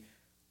a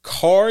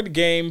card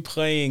game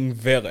playing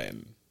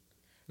villain.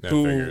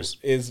 Who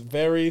is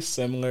very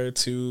similar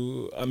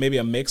to maybe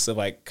a mix of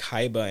like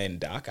Kaiba and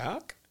Doc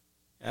Ock.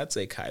 I'd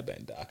say Kaiba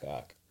and Doc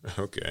Ock.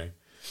 Okay.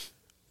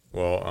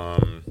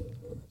 Well,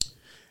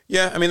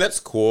 yeah, I mean, that's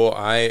cool.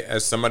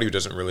 As somebody who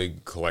doesn't really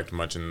collect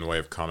much in the way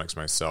of comics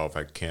myself,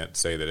 I can't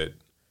say that it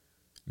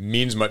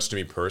means much to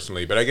me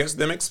personally, but I guess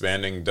them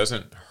expanding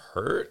doesn't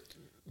hurt,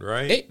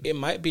 right? It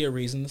might be a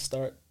reason to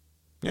start.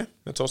 Yeah,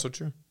 that's also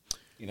true.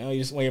 You know,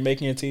 when you're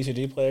making your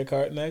TCG player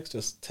card next,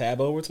 just tab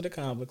over to the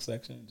comic book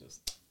section and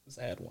just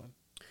add one.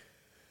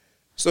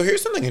 So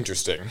here's something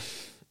interesting.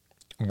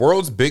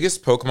 World's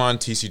biggest Pokemon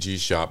TCG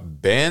shop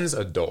bans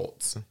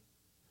adults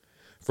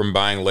from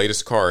buying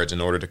latest cards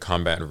in order to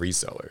combat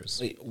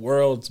resellers. Wait,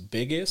 world's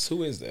biggest?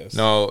 Who is this?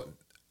 No,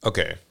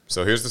 okay,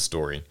 so here's the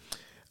story.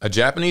 A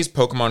Japanese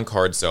Pokemon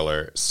card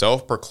seller,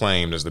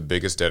 self-proclaimed as the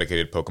biggest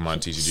dedicated Pokemon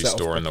TCG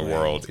store in the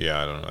world,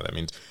 yeah, I don't know what that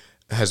means,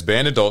 has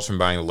banned adults from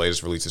buying the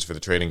latest releases for the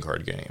trading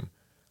card game.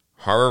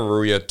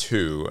 Hararuya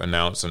 2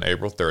 announced on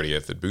April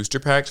 30th that booster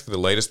packs for the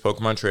latest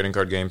Pokemon trading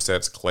card game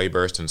sets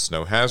Clayburst and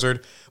Snow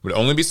Hazard would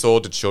only be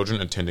sold to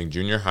children attending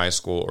junior high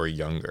school or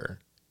younger.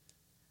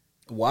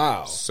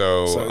 Wow.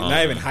 So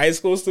not even high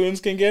school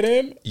students can get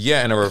in?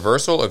 Yeah, in a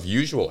reversal of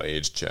usual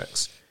age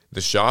checks. The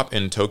shop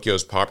in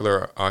Tokyo's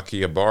popular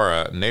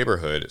Akihabara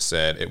neighborhood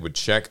said it would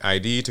check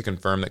ID to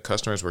confirm that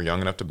customers were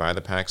young enough to buy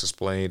the packs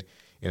displayed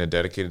in a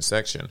dedicated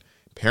section.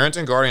 Parents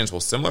and guardians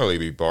will similarly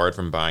be barred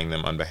from buying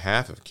them on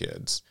behalf of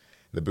kids.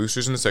 The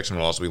boosters in the section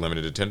will also be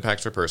limited to 10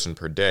 packs per person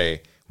per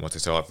day. Once they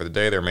sell out for the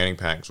day, the remaining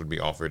packs would be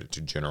offered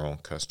to general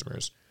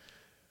customers.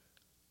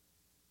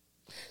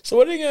 So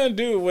what are you going to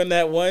do when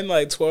that one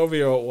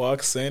 12-year-old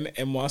walks in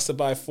and wants to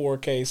buy 4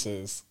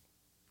 cases?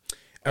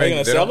 Are you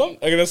going to sell them?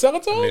 Are you going to sell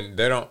it to them? I mean,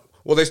 they don't.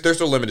 Well, they're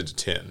still limited to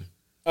 10.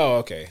 Oh,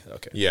 okay.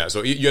 Yeah,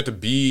 so you have to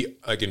be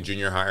in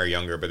junior high or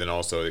younger, but then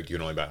also you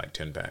can only buy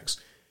 10 packs.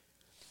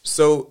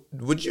 So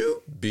would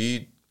it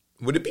be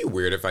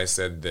weird if I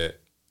said that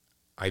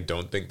I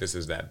don't think this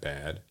is that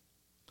bad?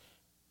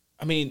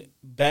 I mean,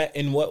 that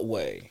in what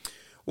way?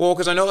 Well,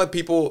 because I know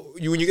people,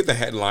 when you get the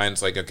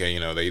headlines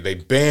okay, they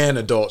ban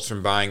adults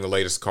from buying the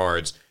latest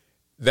cards,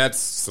 that's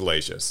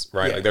salacious,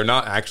 right? Yeah. They're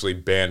not actually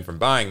banned from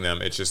buying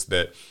them. It's just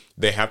that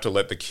they have to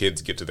let the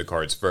kids get to the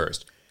cards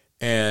first.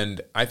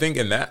 And I think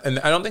and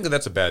I don't think that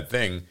that's a bad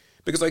thing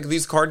because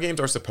these card games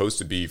are supposed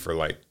to be for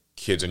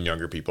kids and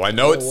younger people. I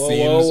know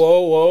seems.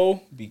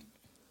 Whoa.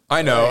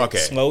 I know. Okay.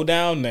 Slow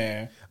down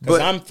there. Because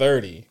I'm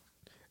 30.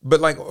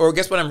 But or I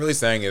guess what I'm really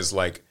saying is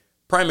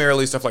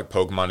primarily stuff like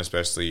Pokemon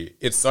especially,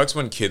 it sucks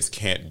when kids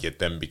can't get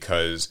them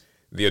because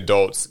the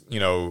adults,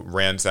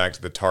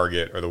 ransacked the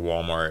Target or the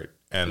Walmart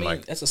and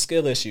that's a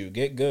skill issue.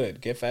 Get good.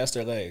 Get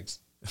faster legs.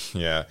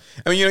 Yeah.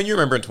 I mean, you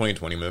remember in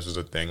 2020 when this was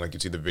a thing,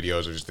 you'd see the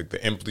videos of just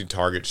the empty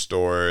Target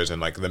stores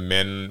and the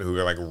men who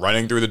are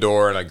running through the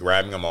door and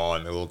grabbing them all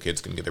and the little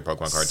kids couldn't get their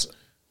Pokemon cards.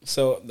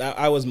 So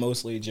I was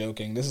mostly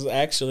joking. This is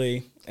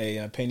actually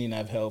an opinion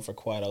I've held for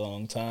quite a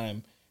long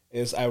time.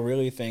 Is I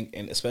really think,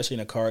 and especially in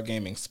the card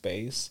gaming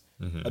space,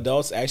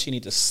 adults actually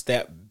need to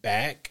step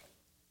back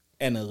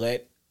and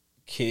let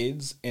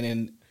kids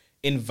and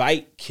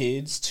invite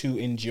kids to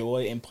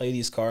enjoy and play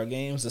these card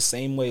games the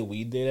same way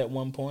we did at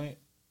one point.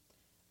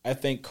 I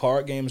think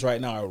card games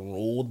right now are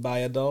ruled by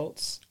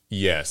adults.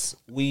 Yes.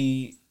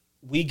 We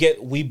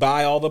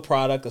buy all the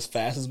product as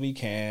fast as we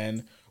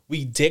can.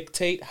 We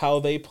dictate how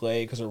they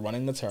play because we're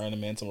running the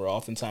tournaments and we're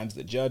oftentimes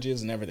the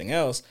judges and everything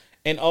else.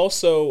 And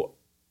also,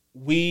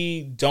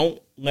 we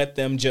don't let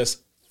them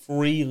just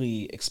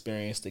freely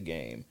experience the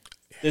game.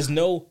 Yeah. There's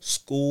no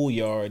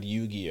schoolyard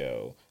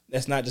Yu-Gi-Oh!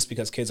 That's not just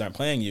because kids aren't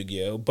playing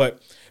Yu-Gi-Oh!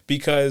 But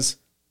because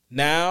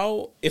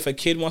now, if a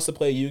kid wants to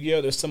play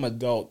Yu-Gi-Oh!, there's some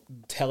adult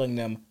telling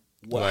them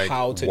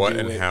how to do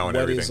it,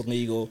 what is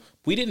legal.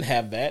 We didn't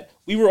have that.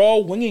 We were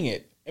all winging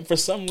it. And for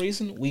some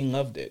reason, we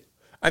loved it.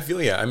 I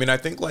feel, yeah. I mean, I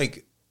think,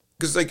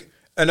 because,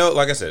 I know,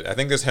 like I said, I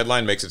think this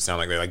headline makes it sound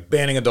like they're,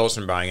 banning adults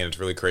from buying it. It's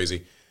really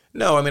crazy.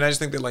 No, I mean, I just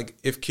think that,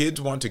 if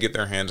kids want to get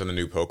their hands on the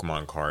new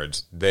Pokemon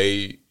cards,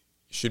 they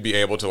should be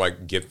able to,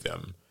 get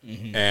them.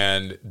 Mm-hmm.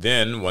 And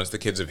then, once the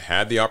kids have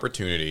had the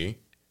opportunity,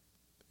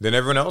 then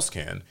everyone else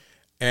can.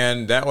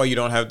 And that way you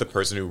don't have the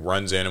person who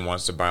runs in and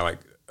wants to buy,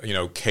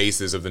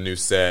 cases of the new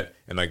set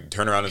and like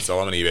turn around and sell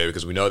them on eBay,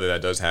 because we know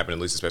that does happen, at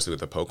least especially with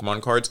the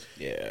Pokemon cards.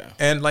 Yeah.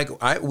 And like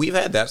we've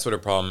had that sort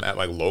of problem at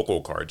like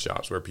local card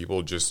shops where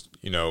people just,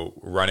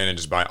 run in and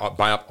just buy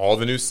up all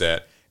the new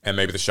set, and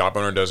maybe the shop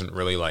owner doesn't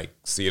really like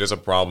see it as a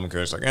problem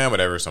because it's like,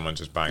 whatever, someone's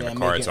just buying the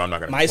card, so I'm not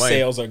going to complain. My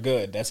sales are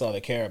good. That's all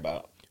they care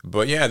about.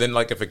 But yeah, then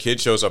like if a kid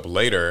shows up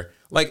later,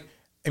 like,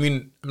 I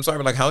mean, I'm sorry,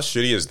 but like how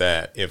shitty is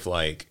that if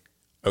like,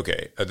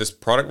 okay, this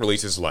product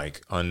releases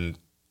like on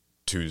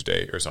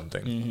Tuesday or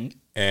something, mm-hmm.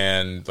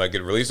 and like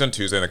it released on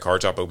Tuesday and the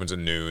card shop opens at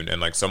noon, and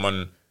like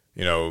someone,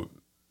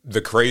 the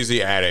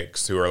crazy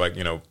addicts who are like,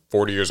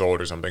 40 years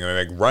old or something, and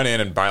they like run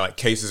in and buy like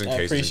cases and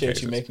cases. I appreciate and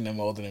cases. You making them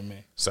older than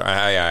me. So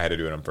I had to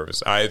do it on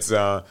purpose. It's they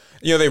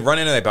run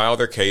in and they buy all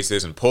their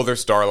cases and pull their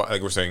starlight,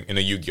 like we're saying in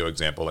a Yu-Gi-Oh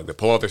example, like they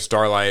pull out their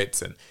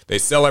starlights and they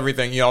sell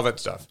everything, all that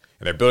stuff,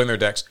 and they're building their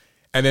decks,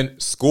 and then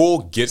school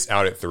gets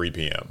out at 3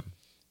 p.m.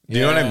 You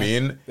know what I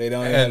mean? They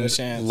don't have a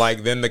chance.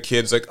 Like then the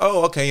kid's like,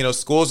 oh, okay,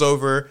 school's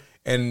over,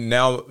 and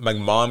now like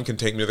mom can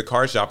take me to the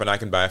card shop and I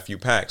can buy a few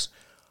packs.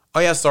 Oh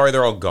yeah, sorry,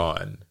 they're all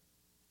gone.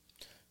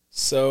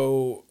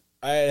 So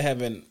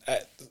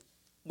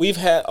we've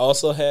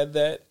also had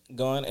that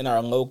going in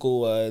our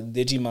local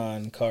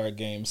Digimon card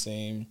game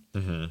scene.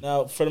 Mm-hmm.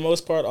 Now, for the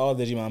most part, all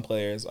Digimon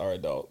players are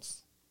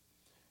adults.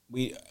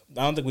 I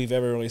don't think we've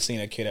ever really seen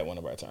a kid at one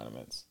of our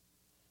tournaments.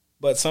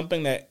 But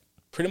something that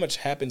pretty much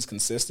happens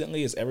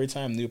consistently is every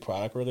time new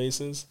product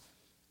releases,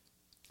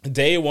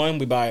 day one,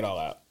 we buy it all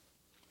out.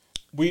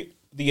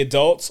 The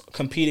adults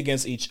compete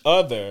against each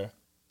other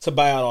to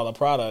buy out all the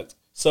product.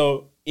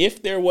 So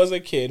if there was a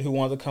kid who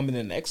wanted to come in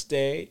the next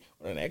day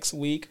or the next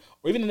week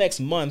or even the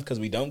next month, because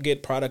we don't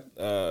get product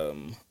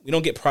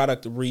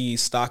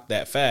restocked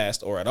that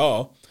fast or at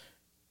all,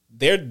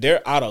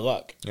 they're out of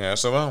luck. Yeah,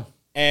 so well.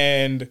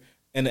 And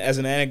as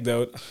an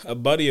anecdote, a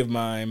buddy of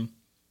mine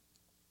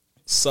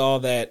saw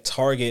that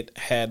Target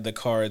had the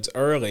cards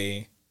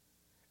early,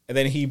 and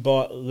then he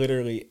bought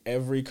literally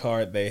every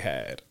card they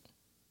had.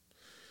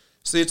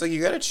 See, it's like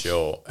you gotta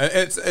chill.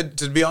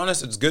 To be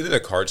honest, it's good that a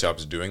card shop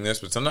is doing this,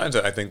 but sometimes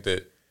I think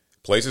that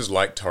places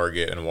like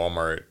Target and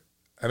Walmart,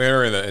 I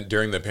mean,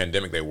 during the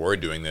pandemic they were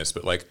doing this,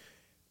 but like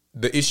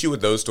the issue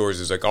with those stores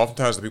is like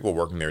oftentimes the people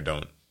working there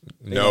don't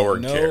know or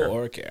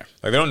care.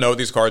 Like they don't know what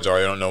these cards are.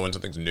 They don't know when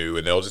something's new,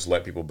 and they'll just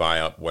let people buy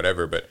up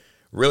whatever. But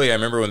really, I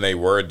remember when they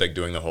were like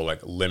doing the whole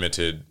like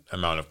limited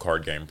amount of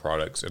card game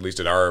products, at least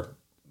at our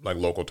like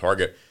local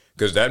Target.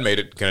 Because that made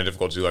it kind of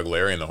difficult to do like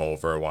Larry in the Hole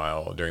for a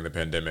while during the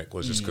pandemic,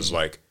 was just because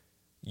like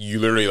you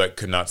literally like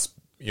could not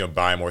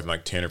buy more than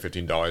like $10 or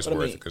 $15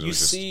 worth. Because you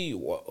see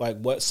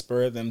what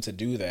spurred them to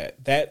do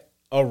that. That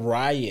a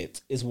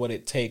riot is what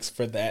it takes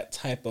for that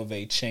type of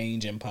a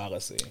change in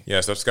policy. Yeah,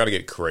 stuff's got to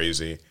get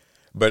crazy.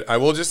 But I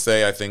will just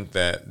say I think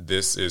that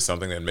this is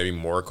something that maybe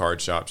more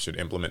card shops should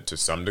implement to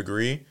some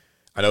degree.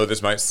 I know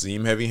this might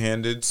seem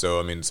heavy-handed,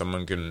 so I mean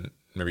someone can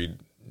maybe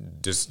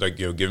just like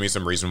give me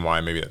some reason why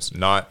maybe that's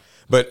not.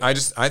 But I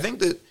think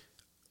that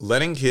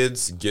letting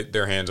kids get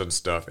their hands on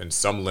stuff in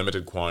some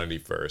limited quantity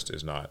first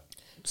is not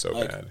so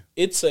bad.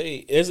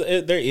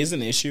 There is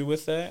an issue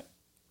with that,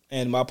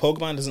 and while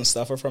Pokemon doesn't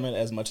suffer from it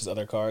as much as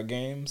other card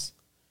games,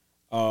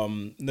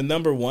 the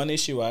number one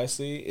issue I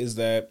see is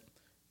that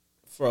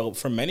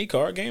for many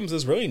card games,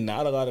 there's really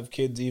not a lot of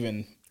kids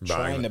even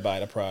trying to buy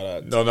the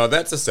product. No,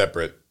 that's a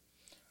separate.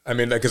 I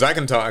mean, because I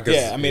can talk.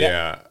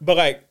 But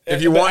like,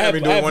 if you want, I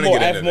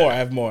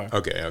have more.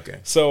 Okay.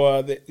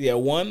 So,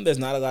 one, there's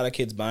not a lot of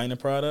kids buying the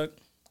product,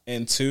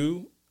 and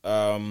two,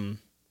 that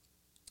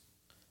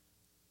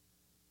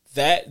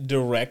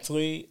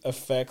directly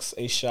affects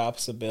a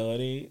shop's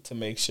ability to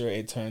make sure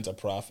it turns a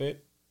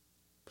profit.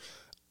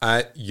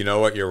 You know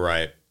what? You're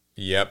right.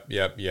 Yep.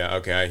 Yeah.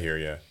 Okay, I hear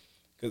you.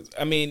 Because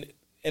I mean,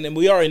 and then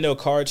we already know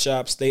card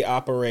shops, they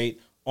operate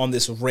on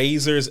this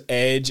razor's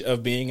edge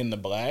of being in the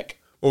black.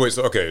 Oh, wait,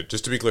 so, okay,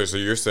 just to be clear, so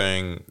you're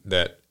saying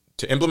that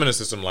to implement a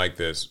system like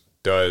this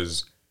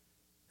does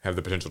have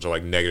the potential to,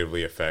 like,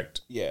 negatively affect...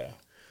 Yeah.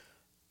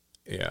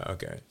 Yeah,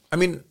 okay. I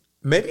mean,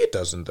 maybe it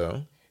doesn't,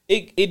 though.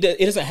 It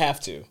doesn't have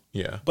to.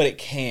 Yeah. But it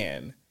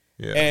can.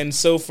 Yeah. And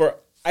so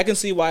I can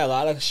see why a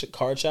lot of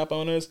card shop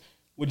owners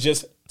would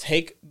just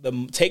take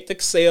the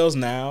sales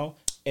now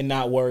and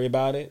not worry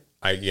about it.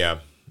 I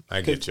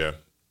get you.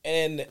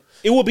 And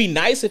it would be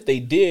nice if they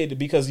did,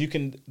 because you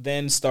can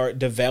then start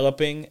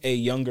developing a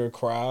younger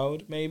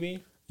crowd,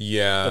 maybe.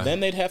 Yeah. But then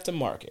they'd have to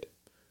market.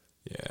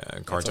 Yeah,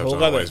 and card shops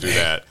don't always do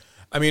that.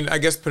 I mean, I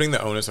guess putting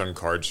the onus on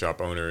card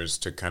shop owners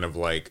to kind of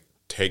like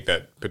take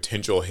that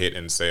potential hit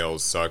in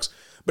sales sucks.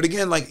 But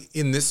again, like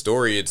in this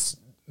story, it's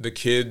the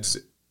kids,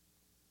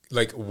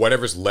 like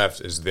whatever's left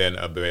is then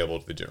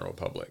available to the general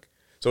public.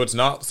 So it's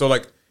not, so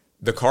like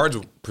the cards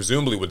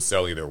presumably would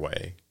sell either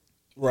way.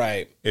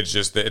 Right. It's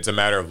just that it's a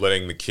matter of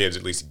letting the kids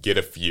at least get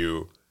a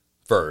few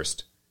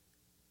first.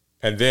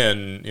 And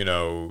then,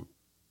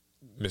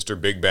 Mr.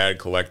 Big Bad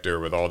Collector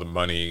with all the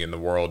money in the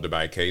world to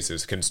buy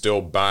cases can still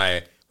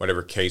buy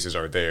whatever cases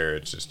are there.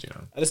 It's just,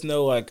 I just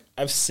know, like,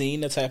 I've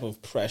seen the type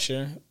of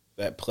pressure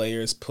that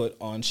players put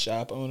on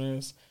shop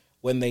owners.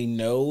 when they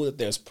know that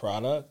there's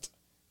product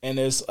and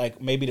there's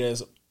like maybe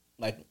there's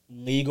like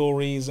legal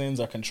reasons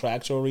or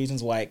contractual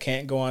reasons why it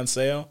can't go on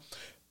sale,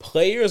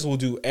 players will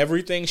do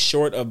everything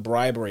short of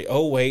bribery.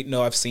 Oh, wait,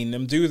 no, I've seen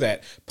them do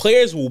that.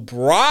 Players will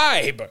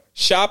bribe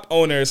shop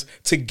owners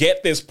to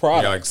get this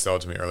product. Yeah, like sell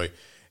it to me early.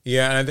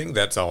 Yeah, and I think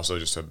that's also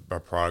just a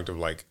product of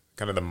like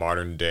kind of the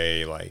modern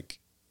day like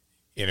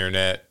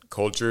internet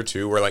culture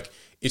too, where like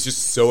it's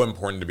just so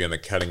important to be on the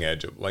cutting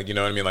edge of like, you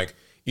know what I mean? Like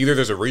either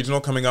there's a regional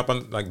coming up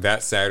on like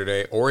that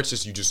Saturday, or it's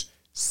just you just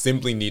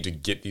simply need to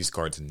get these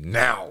cards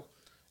now.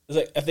 It's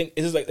like I think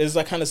it's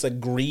like kind of like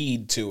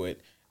greed to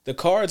it. The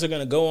cards are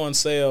going to go on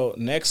sale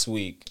next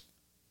week,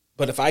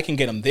 but if I can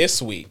get them this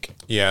week,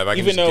 yeah, if I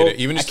can even just get it,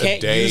 even just I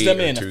can't a day use them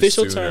in an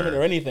official sooner. tournament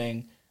or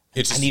anything,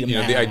 it's just, I need them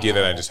now. The idea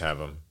that I just have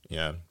them,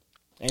 yeah.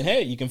 And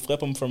hey, you can flip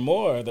them for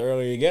more the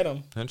earlier you get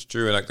them. That's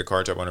true, and like the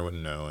card shop owner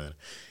wouldn't know. And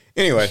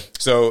anyway,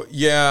 so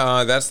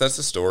yeah, that's the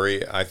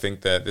story. I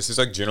think that this is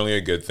like generally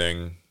a good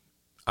thing.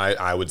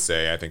 I would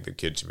say I think that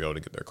kids should be able to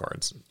get their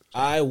cards.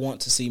 I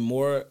want to see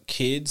more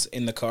kids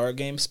in the card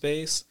game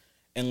space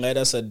and let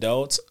us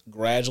adults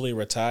gradually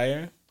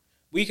retire.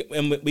 We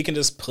can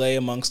just play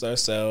amongst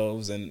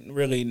ourselves and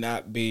really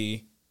not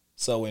be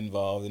so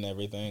involved in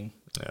everything.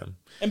 Yeah.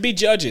 And be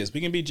judges.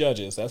 We can be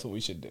judges. That's what we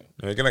should do.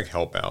 And we can like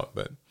help out.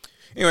 But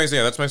anyways,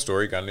 yeah, that's my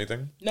story. Got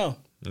anything? No.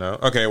 No?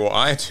 Okay, well,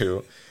 I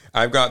too.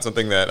 I've got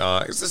something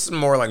that, this is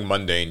more like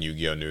mundane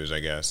Yu-Gi-Oh! News, I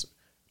guess.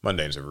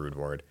 Mundane's a rude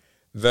word.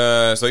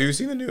 So you've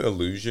seen the new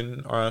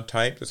illusion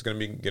type that's going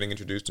to be getting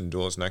introduced in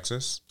Duelist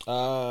Nexus?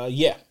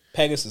 Yeah.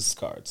 Pegasus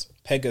cards.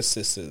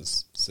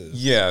 Pegasus's.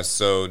 Yeah,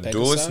 so Pegasi?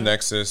 Duelist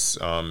Nexus,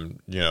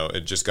 it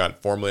just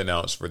got formally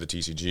announced for the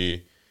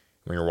TCG.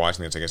 When you're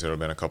watching this, I guess it'll have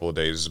been a couple of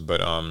days.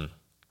 But,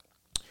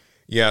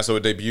 yeah, so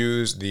it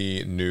debuts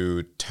the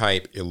new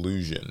type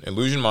Illusion.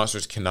 Illusion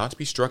monsters cannot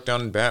be struck down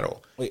in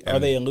battle. Wait, are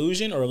they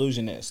Illusion or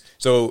Illusionist?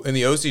 So in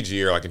the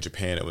OCG, or like in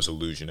Japan, it was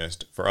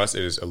Illusionist. For us,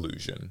 it is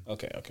Illusion.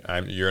 Okay.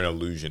 You're an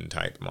Illusion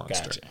type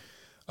monster. Gotcha.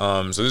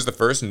 So this is the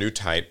first new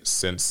type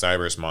since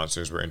Cyberus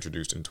monsters were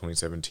introduced in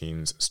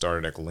 2017's Starter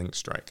Deck Link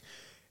Strike.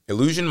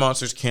 Illusion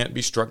monsters can't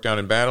be struck down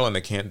in battle, and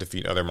they can't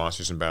defeat other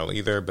monsters in battle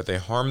either, but they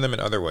harm them in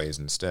other ways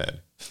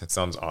instead. That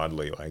sounds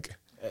oddly like...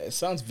 It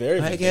sounds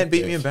very I can't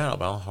beat me in battle,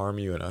 but I'll harm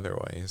you in other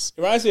ways.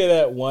 It reminds me of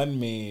that one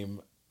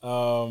meme.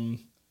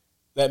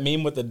 That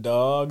meme with the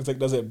dogs. Like,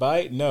 does it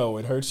bite? No,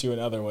 it hurts you in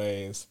other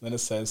ways. Then it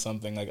says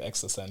something like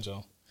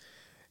existential.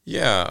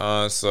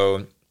 Yeah,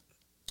 so...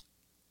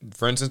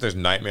 For instance, there's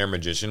Nightmare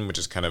Magician, which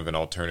is kind of an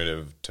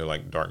alternative to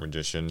like Dark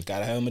Magician.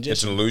 Gotta have a magician.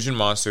 It's an illusion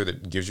monster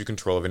that gives you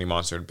control of any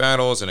monster in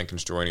battles, and it can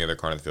destroy any other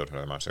card on the field when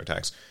another monster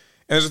attacks.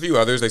 And there's a few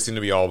others. They seem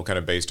to be all kind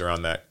of based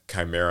around that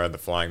Chimera, the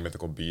flying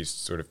mythical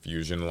beast sort of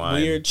fusion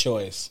line. Weird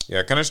choice.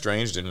 Yeah, kind of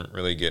strange. Didn't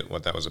really get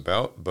what that was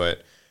about,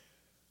 but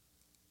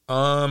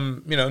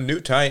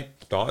new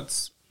type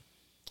thoughts.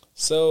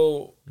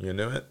 So you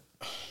knew it.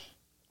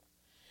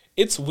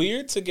 It's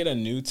weird to get a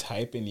new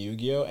type in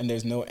Yu-Gi-Oh! And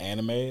there's no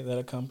anime that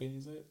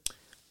accompanies it.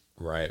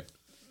 Right.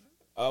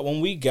 When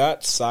we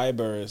got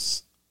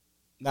Cybers,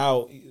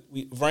 now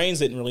Vrains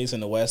didn't release in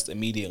the West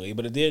immediately,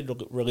 but it did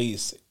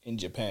release in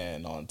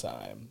Japan on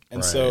time.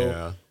 And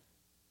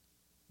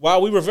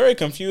while we were very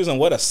confused on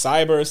what a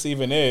Cybers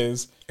even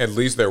is, at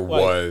least there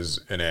was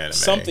an anime.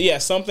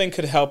 Something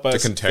could help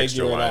us to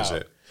contextualize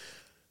it.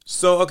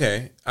 So,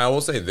 okay, I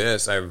will say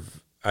this.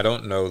 I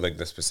don't know like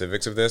the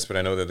specifics of this, but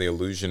I know that the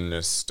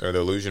illusionist or the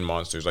illusion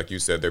monsters, like you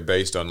said, they're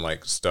based on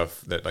like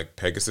stuff that like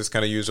Pegasus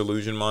kind of used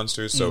illusion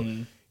monsters. So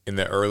in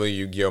the early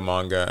Yu-Gi-Oh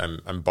manga,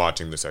 I'm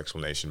botching this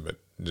explanation, but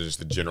just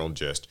the general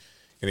gist.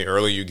 In the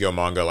early Yu-Gi-Oh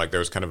manga, like there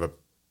was kind of a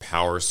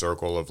power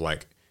circle of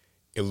like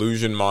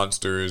illusion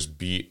monsters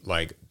beat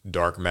like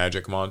dark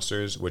magic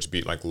monsters, which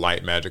beat like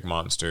light magic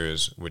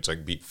monsters, which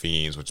like beat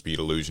fiends, which beat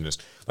illusionists.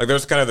 Like there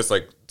was kind of this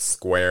like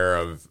square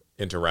of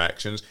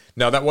interactions.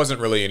 Now that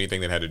wasn't really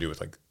anything that had to do with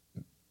like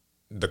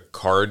the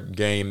card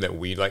game that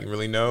we like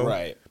really know,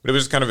 right? But it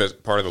was just kind of as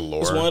part of the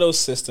lore. It's one of those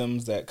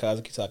systems that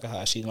Kazuki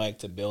Takahashi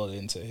liked to build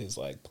into his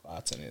like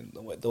plots and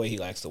the way he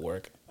likes to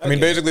work. I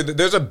mean, basically,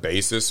 there's a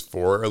basis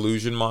for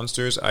illusion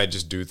monsters. I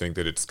just do think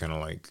that it's kind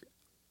of like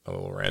a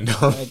little random.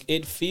 Like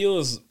it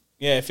feels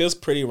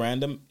pretty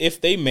random.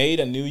 If they made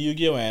a new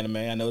Yu-Gi-Oh anime,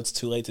 I know it's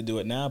too late to do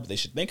it now, but they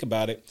should think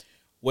about it,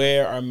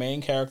 where our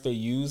main character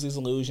uses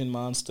illusion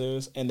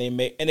monsters and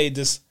they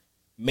just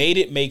made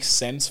it make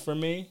sense for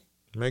me.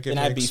 Then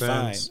I'd be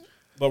sense. Fine.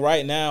 But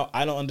right now,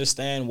 I don't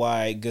understand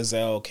why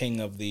Gazelle, king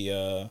of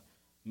the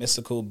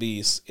mystical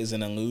beasts, is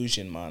an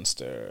illusion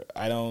monster.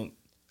 I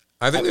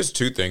think there's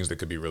two things that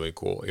could be really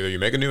cool. Either you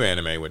make a new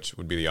anime, which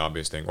would be the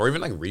obvious thing, or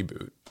even like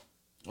reboot.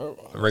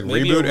 Like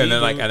reboot and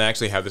then like and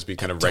actually have this be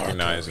kind of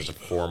recognized as a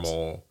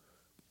formal.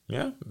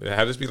 Yeah,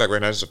 have this be like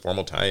recognized as a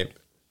formal type.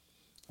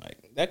 Like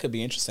that could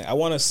be interesting. I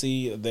want to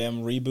see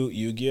them reboot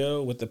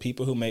Yu-Gi-Oh with the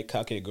people who make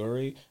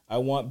Kakegurui. I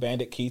want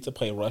Bandit Keith to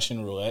play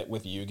Russian roulette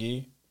with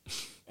Yugi,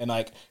 and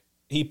like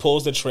he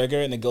pulls the trigger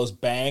and it goes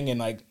bang and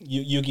like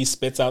Yugi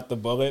spits out the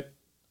bullet.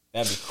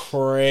 That'd be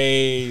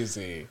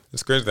crazy.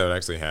 It's crazy that would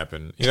actually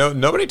happen. You know,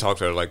 nobody talks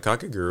about it. Like,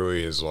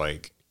 Kakegurui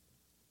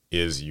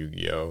is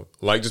Yu-Gi-Oh!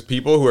 Like, just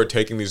people who are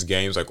taking these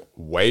games, like,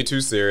 way too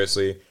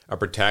seriously. A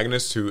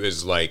protagonist who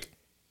is, like...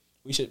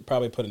 We should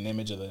probably put an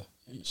image of the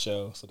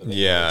show so that they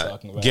know what we're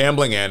talking about.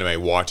 Gambling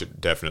anime. Watch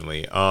it,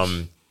 definitely.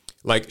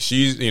 Like,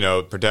 she's, you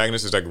know,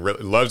 protagonist is, like,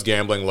 really, loves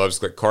gambling,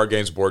 loves, like, card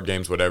games, board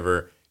games,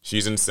 whatever.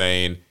 She's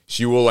insane.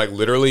 She will, like,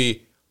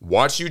 literally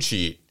watch you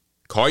cheat,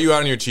 call you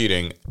out on your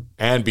cheating,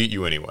 and beat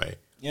you anyway.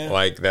 Yeah.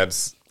 Like,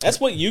 that's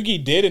what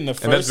Yugi did in the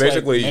first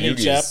many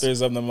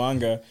chapters of the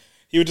manga.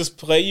 He would just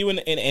play you in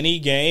any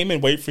game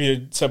and wait for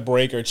you to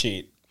break or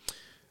cheat.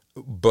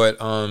 But,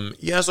 so,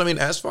 I mean,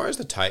 as far as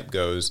the type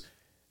goes,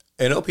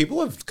 I know people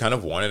have kind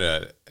of wanted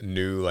a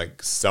new,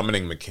 like,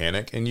 summoning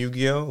mechanic in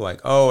Yu-Gi-Oh! Like,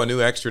 a new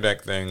extra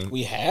deck thing.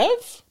 We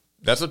have?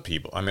 That's what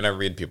people... I mean, I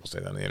read people say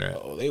that on the internet.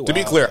 Oh, to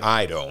be clear,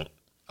 I don't.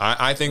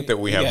 I think that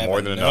we have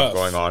more than enough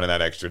going on in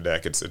that extra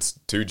deck. It's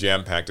too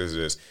jam-packed as it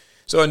is.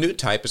 So a new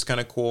type is kind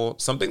of cool.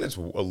 Something that's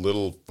a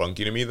little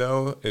funky to me,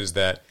 though, is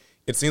that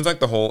it seems like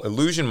the whole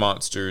illusion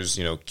monsters,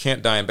 you know,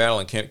 can't die in battle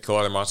and can't kill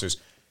other monsters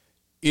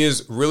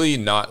is really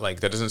not, like,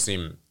 that doesn't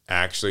seem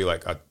actually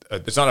like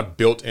it's not a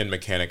built-in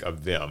mechanic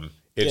of them.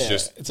 It's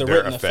just it's a their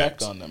written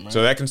effect on them, right?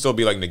 So that can still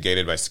be, like,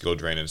 negated by skill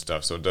drain and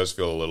stuff. So it does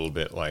feel a little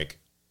bit like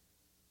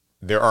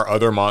there are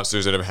other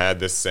monsters that have had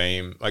this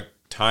same, like,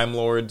 Time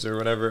Lords or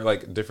whatever,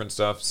 like, different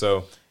stuff.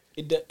 So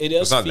it does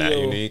it's not that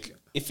unique.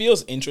 It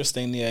feels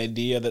interesting, the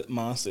idea that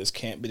monsters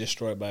can't be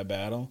destroyed by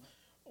battle.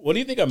 What do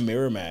you think a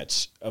mirror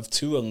match of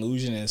two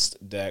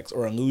illusionist decks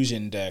or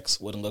illusion decks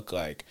would look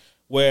like?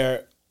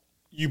 Where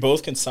you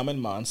both can summon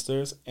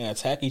monsters and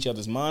attack each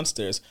other's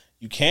monsters.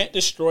 You can't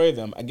destroy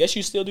them. I guess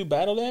you still do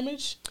battle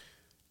damage?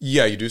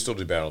 Yeah, you do still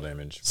do battle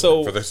damage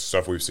for the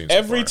stuff we've seen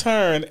every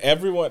turn,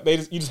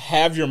 you just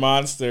have your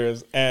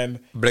monsters.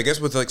 But I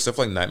guess with, like, stuff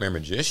like Nightmare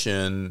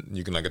Magician,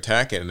 you can, like,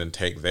 attack it and then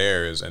take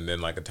theirs and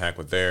then, like, attack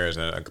with theirs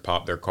and, like,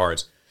 pop their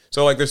cards.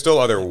 So, like, there's still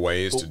other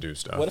ways to do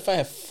stuff. What if I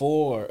have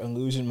 4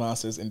 illusion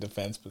monsters in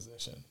defense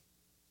position?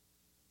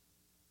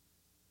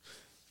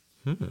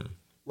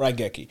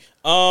 Raigeki.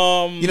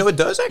 You know, it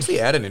does actually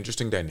add an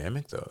interesting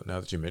dynamic, though, now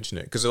that you mention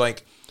it. Because,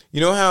 like,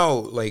 you know how,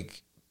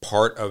 like,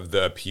 part of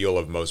the appeal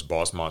of most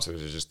boss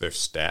monsters is just their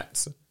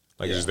stats.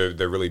 Like, just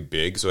they're really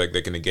big, so, like,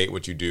 they can negate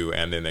what you do,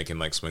 and then they can,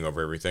 like, swing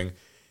over everything.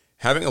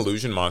 Having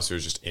illusion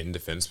monsters just in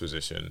defense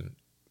position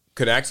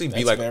could actually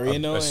be, like,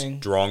 a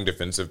strong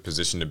defensive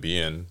position to be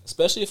in.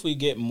 Especially if we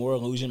get more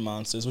illusion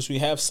monsters, which we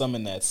have some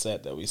in that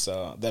set that we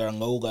saw, that are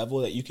low level,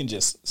 that you can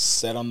just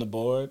set on the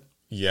board.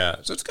 Yeah,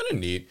 so it's kind of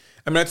neat.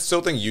 I mean, I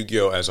still think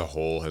Yu-Gi-Oh! As a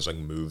whole has, like,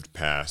 moved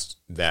past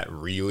that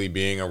really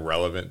being a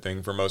relevant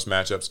thing for most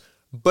matchups,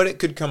 but it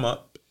could come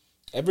up.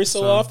 Every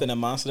so often, a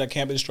monster that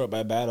can't be destroyed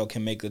by battle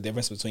can make the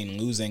difference between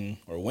losing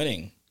or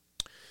winning.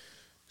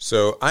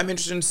 So I'm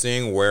interested in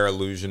seeing where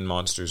illusion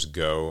monsters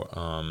go,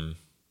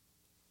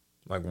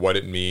 like what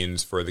it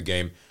means for the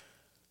game.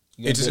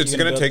 It's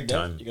going to take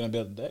time. You're going to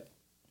build a deck?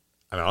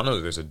 I mean, I don't know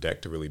that there's a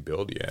deck to really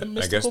build yet.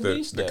 I guess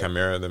the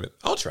Chimera,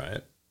 I'll try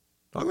it.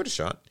 I'll give it a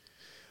shot.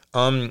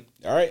 All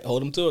right,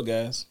 hold them to it,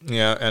 guys.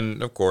 Yeah,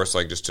 and of course,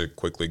 like, just to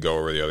quickly go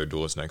over the other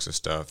Duelist Nexus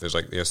stuff, there's,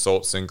 like, the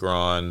Assault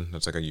Synchron.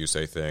 That's like a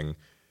Yusei thing.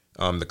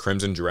 The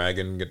Crimson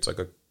Dragon gets, like,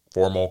 a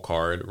formal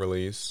card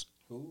release.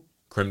 Who?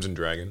 Crimson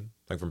Dragon,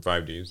 like, from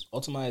 5Ds.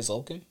 Ultimate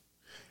Zulkin?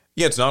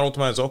 Yeah, it's not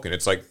Ultimate Zulkin.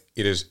 It's like,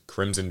 it is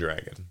Crimson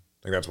Dragon.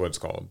 Like, that's what it's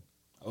called.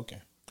 Okay.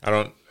 I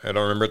don't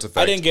remember its effect.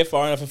 I didn't get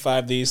far enough in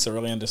 5Ds to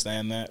really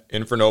understand that.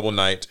 Infernoble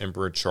Knight,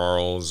 Emperor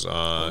Charles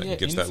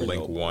gets that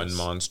Link 1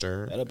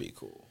 monster. That'll be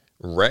cool.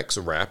 Rex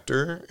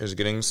Raptor is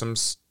getting some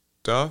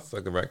stuff,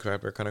 like the Rex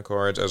Raptor kind of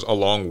cards,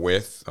 along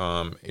with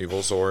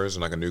Evilsaurs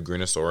and, like, a new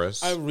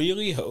Greenosaurus. I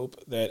really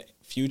hope that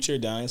future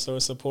dinosaur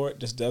support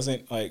just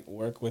doesn't, like,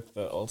 work with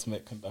the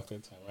Ultimate Conductor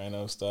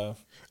Tyranno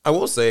stuff. I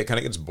will say it kind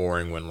of gets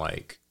boring when,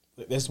 like,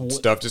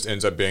 stuff just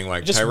ends up being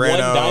like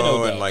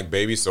Tyranno and, like,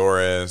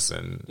 Babysaurus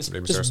and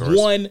just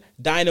one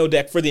dino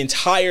deck for the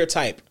entire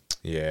type.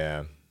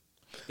 Yeah.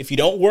 If you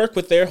don't work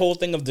with their whole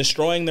thing of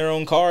destroying their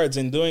own cards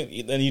and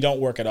then you don't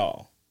work at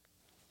all.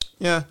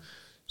 Yeah.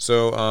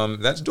 So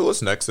that's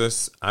Duelist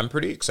Nexus. I'm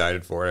pretty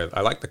excited for it.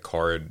 I like the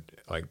card,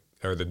 like,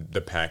 or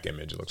the pack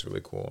image. It looks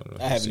really cool.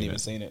 I haven't even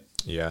seen it.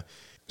 Yeah.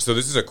 So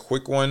this is a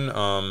quick one.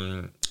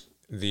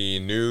 The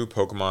new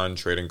Pokemon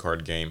trading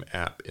card game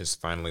app is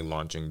finally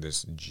launching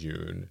this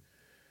June.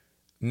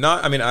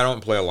 I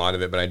don't play a lot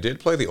of it, but I did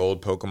play the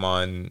old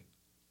Pokemon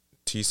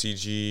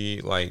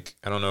TCG, like,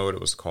 I don't know what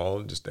it was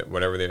called, just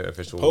whatever the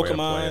official way to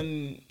play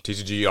it.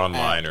 TCG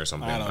Online or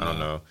something. I don't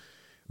know.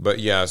 But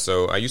yeah,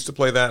 so I used to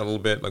play that a little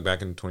bit, like,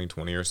 back in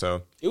 2020 or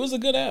so. It was a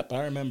good app,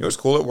 I remember. It was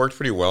cool. It worked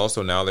pretty well.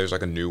 So now there's,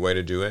 like, a new way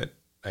to do it.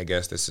 I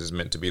guess this is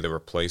meant to be the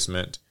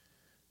replacement.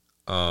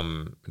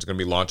 It's going to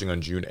be launching on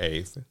June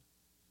 8th,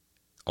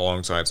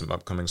 alongside some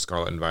upcoming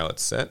Scarlet and Violet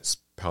sets,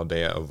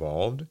 Paldea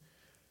Evolved.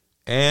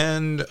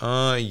 And,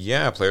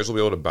 players will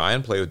be able to buy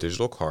and play with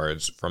digital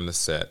cards from the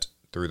set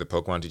through the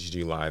Pokemon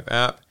TCG Live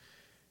app.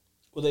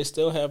 Will they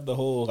still have the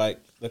whole like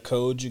the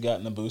code you got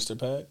in the booster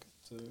pack?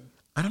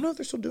 I don't know if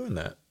they're still doing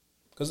that.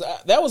 Because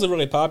that was a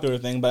really popular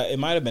thing, but it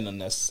might have been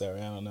unnecessary.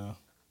 I don't know.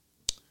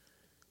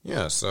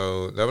 Yeah,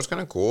 so that was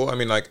kind of cool. I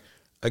mean, like,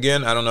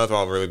 again, I don't know if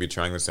I'll really be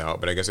trying this out,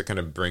 but I guess it kind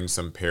of brings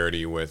some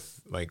parity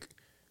with, like,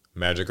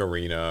 Magic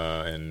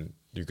Arena, and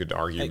you could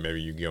argue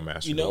maybe Yu-Gi-Oh!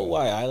 Master You know Duel.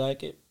 why I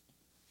like it?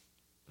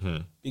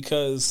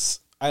 Because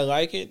I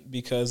like it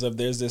because of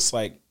there's this,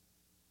 like,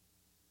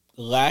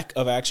 lack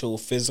of actual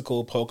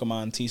physical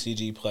Pokemon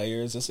TCG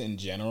players, just in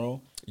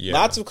general. Yeah.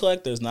 Lots of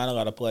collectors, not a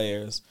lot of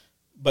players.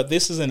 But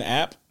this is an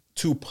app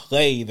to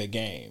play the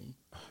game.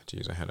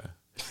 Jeez,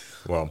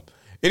 Well,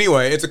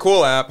 anyway, it's a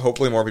cool app.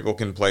 Hopefully more people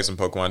can play some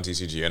Pokemon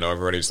TCG. I know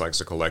everybody just likes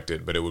to collect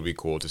it, but it would be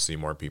cool to see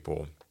more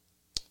people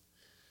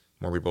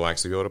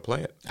actually be able to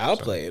play it. I'll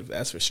play it,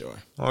 that's for sure.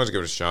 I'll always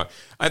give it a shot.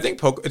 I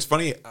think it's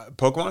funny,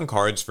 Pokemon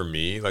cards for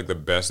me, like the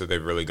best that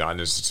they've really gotten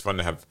is it's fun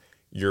to have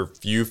your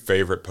few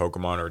favorite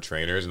Pokemon or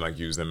trainers and like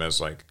use them as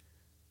like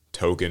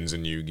tokens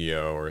in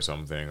Yu-Gi-Oh! Or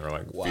something, or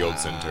like field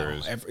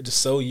centers. Just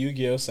so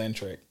Yu-Gi-Oh!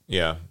 Centric.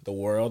 Yeah. The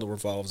world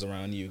revolves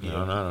around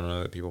Yu-Gi-Oh! I don't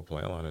know that people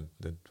play a lot of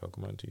the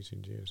Pokemon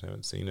TCGs. I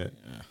haven't seen it.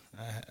 Yeah.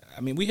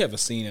 I mean, we have a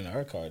scene in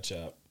our card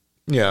shop.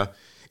 Yeah.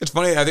 It's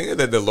funny. I think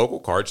that the local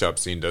card shop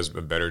scene does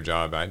a better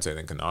job, I'd say,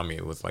 than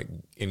Konami with like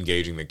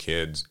engaging the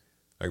kids.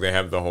 Like they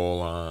have the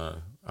whole, I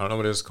don't know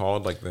what it's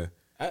called, like the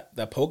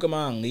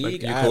Pokemon League.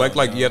 Like you collect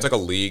it's like a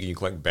league, and you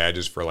collect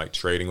badges for like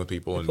trading with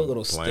people and put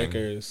little playing.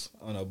 Stickers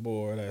on a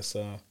board. I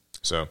saw.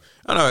 So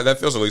I don't know. That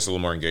feels at least a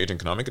little more engaging.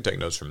 Konami could take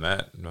notes from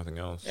that. Nothing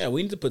else. Yeah,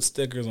 we need to put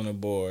stickers on a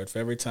board for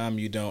every time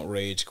you don't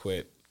rage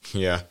quit.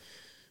 Yeah,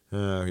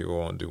 people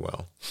won't do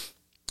well.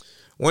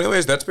 Well,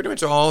 anyways, that's pretty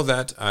much all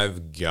that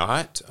I've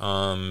got.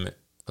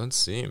 Let's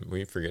see.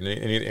 We forget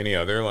any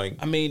other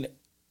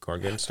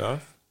card game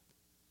stuff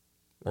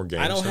or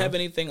game. I don't stuff? have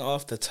anything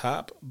off the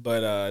top,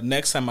 but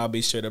next time I'll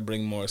be sure to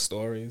bring more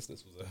stories.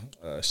 This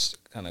was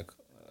a kind of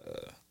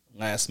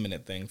last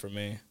minute thing for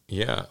me.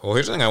 Yeah. Well,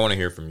 here's the thing I want to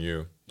hear from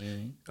you.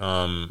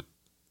 Mm-hmm.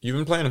 You've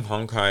been playing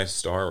Honkai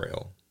Star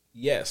Rail.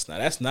 Yes. Now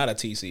that's not a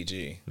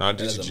TCG.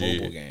 Not a TCG. That is a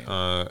mobile game.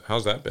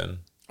 How's that been?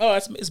 Oh,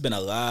 it's been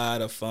a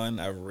lot of fun.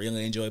 I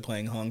really enjoy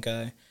playing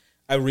Honkai.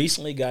 I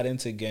recently got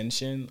into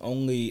Genshin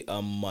only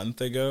a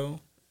month ago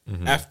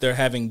after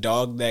having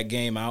dogged that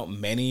game out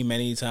many,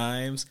 many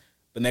times.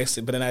 But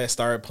then I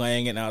started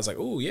playing it and I was like,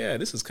 oh, yeah,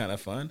 this is kind of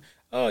fun.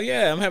 Oh,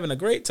 yeah, I'm having a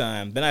great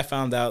time. Then I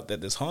found out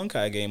that this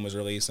Honkai game was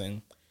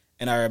releasing.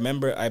 And I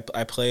remember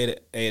I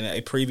played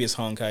a previous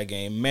Honkai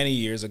game many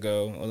years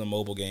ago. It was a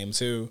mobile game,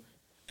 too.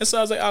 And so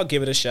I was like, I'll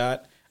give it a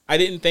shot. I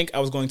didn't think I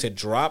was going to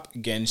drop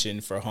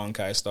Genshin for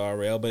Honkai Star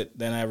Rail, but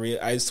then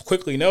I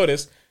quickly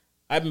noticed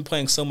I've been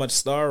playing so much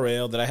Star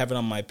Rail that I have it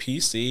on my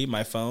PC,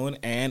 my phone,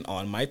 and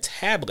on my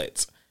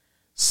tablet.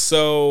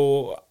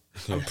 So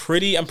I'm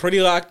pretty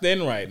locked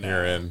in right now.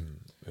 You're in.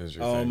 Is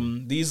your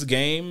thing. These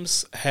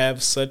games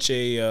have such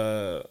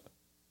a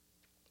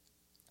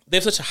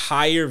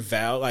higher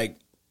value,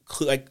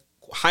 like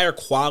higher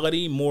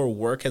quality, more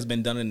work has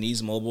been done in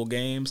these mobile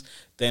games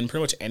than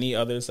pretty much any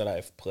others that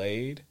I've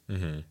played.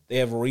 Mm-hmm. They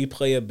have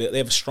replayability. They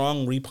have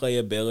strong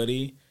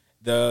replayability.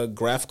 The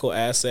graphical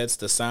assets,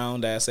 the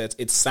sound assets.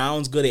 It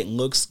sounds good. It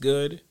looks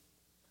good,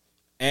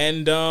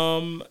 and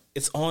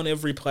it's on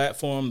every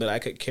platform that I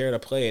could care to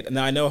play it.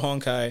 Now I know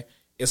Honkai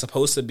is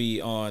supposed to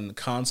be on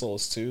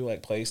consoles too,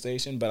 like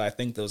PlayStation, but I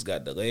think those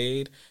got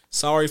delayed.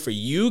 Sorry for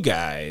you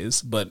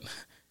guys, but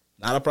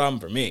not a problem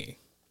for me.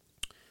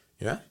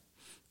 Yeah.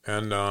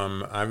 And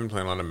I've been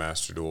playing a lot of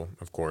Master Duel,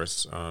 of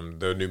course.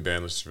 The new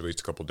ban list was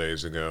released a couple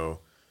days ago.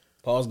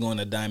 Paul's going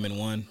to Diamond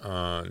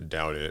 1.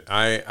 Doubt it.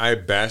 I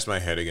bashed my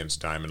head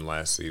against Diamond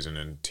last season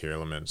in tier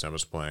elements. I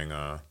was playing,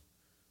 or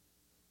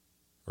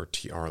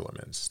TR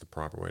elements is the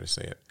proper way to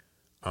say it.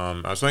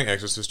 I was playing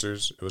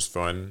Exorcisters. It was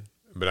fun,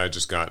 but I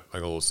just got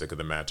like a little sick of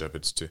the matchup.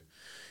 It's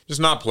just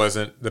not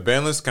pleasant. The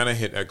ban list kind of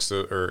hit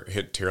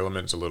hit tier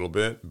elements a little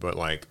bit, but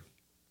like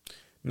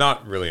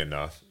not really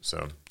enough.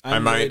 So I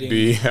might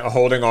be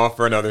holding off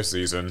for another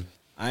season.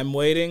 I'm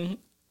waiting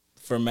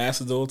for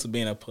Master Duel to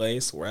be in a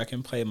place where I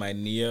can play my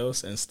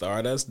Neos and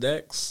Stardust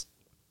decks.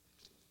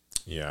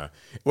 Yeah.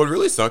 What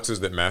really sucks is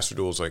that Master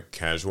Duel's like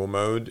casual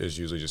mode is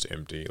usually just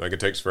empty. Like it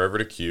takes forever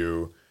to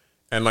queue.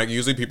 And like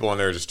usually people on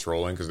there are just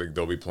trolling because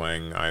they'll be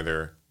playing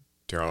either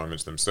tier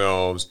elements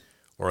themselves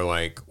or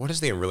like, what is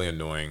the really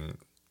annoying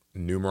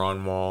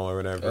Numeron Wall or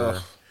whatever?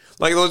 Ugh.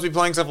 Like they'll just be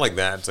playing stuff like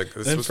that. It's like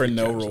this is for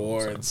no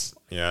rewards. So,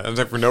 yeah, it's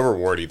like for no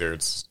reward either.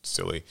 It's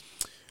silly.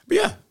 But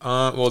yeah,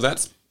 well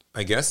that's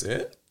I guess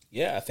it.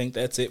 Yeah, I think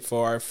that's it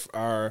for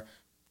our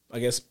I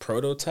guess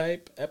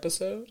prototype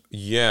episode.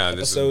 Yeah,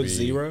 episode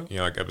 0.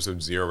 Yeah, like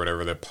episode 0,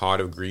 whatever. The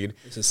Pod of Greed.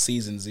 This is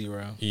season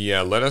 0.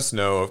 Yeah, let us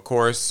know, of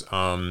course,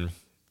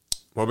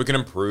 what we can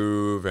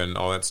improve and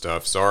all that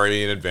stuff.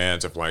 Sorry in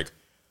advance if like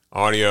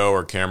audio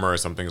or camera or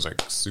something is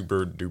like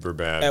super duper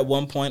bad. At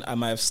one point, I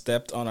might have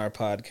stepped on our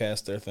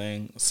podcaster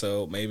thing,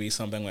 so maybe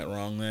something went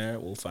wrong there.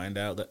 We'll find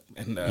out.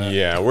 And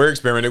yeah, we're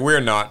experimenting. We're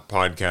not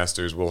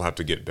podcasters. We'll have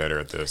to get better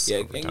at this.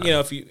 Yeah, and,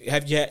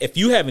 if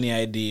you have any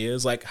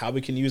ideas like how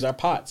we can use our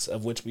pots,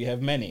 of which we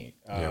have many.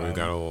 Yeah, we've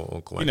got a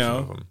little collection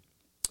of them.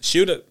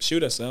 Shoot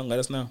us, son. Let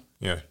us know.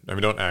 Yeah, I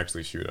mean, don't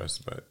actually shoot us,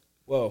 but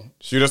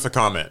shoot us a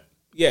comment.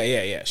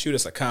 Yeah. Shoot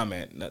us a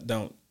comment.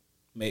 Don't.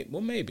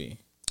 Maybe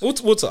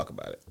we'll talk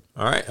about it.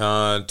 All right.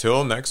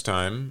 Until next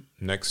time,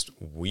 next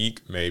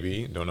week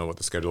maybe. Don't know what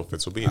the schedule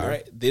fits will be. All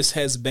right. This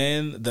has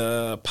been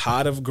the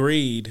Pot of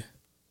Greed.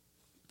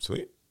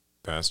 Sweet.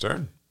 Pass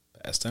turn.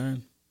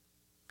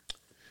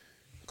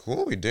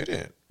 Cool. We did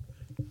it.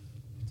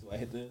 Do I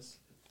hit this?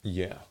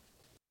 Yeah.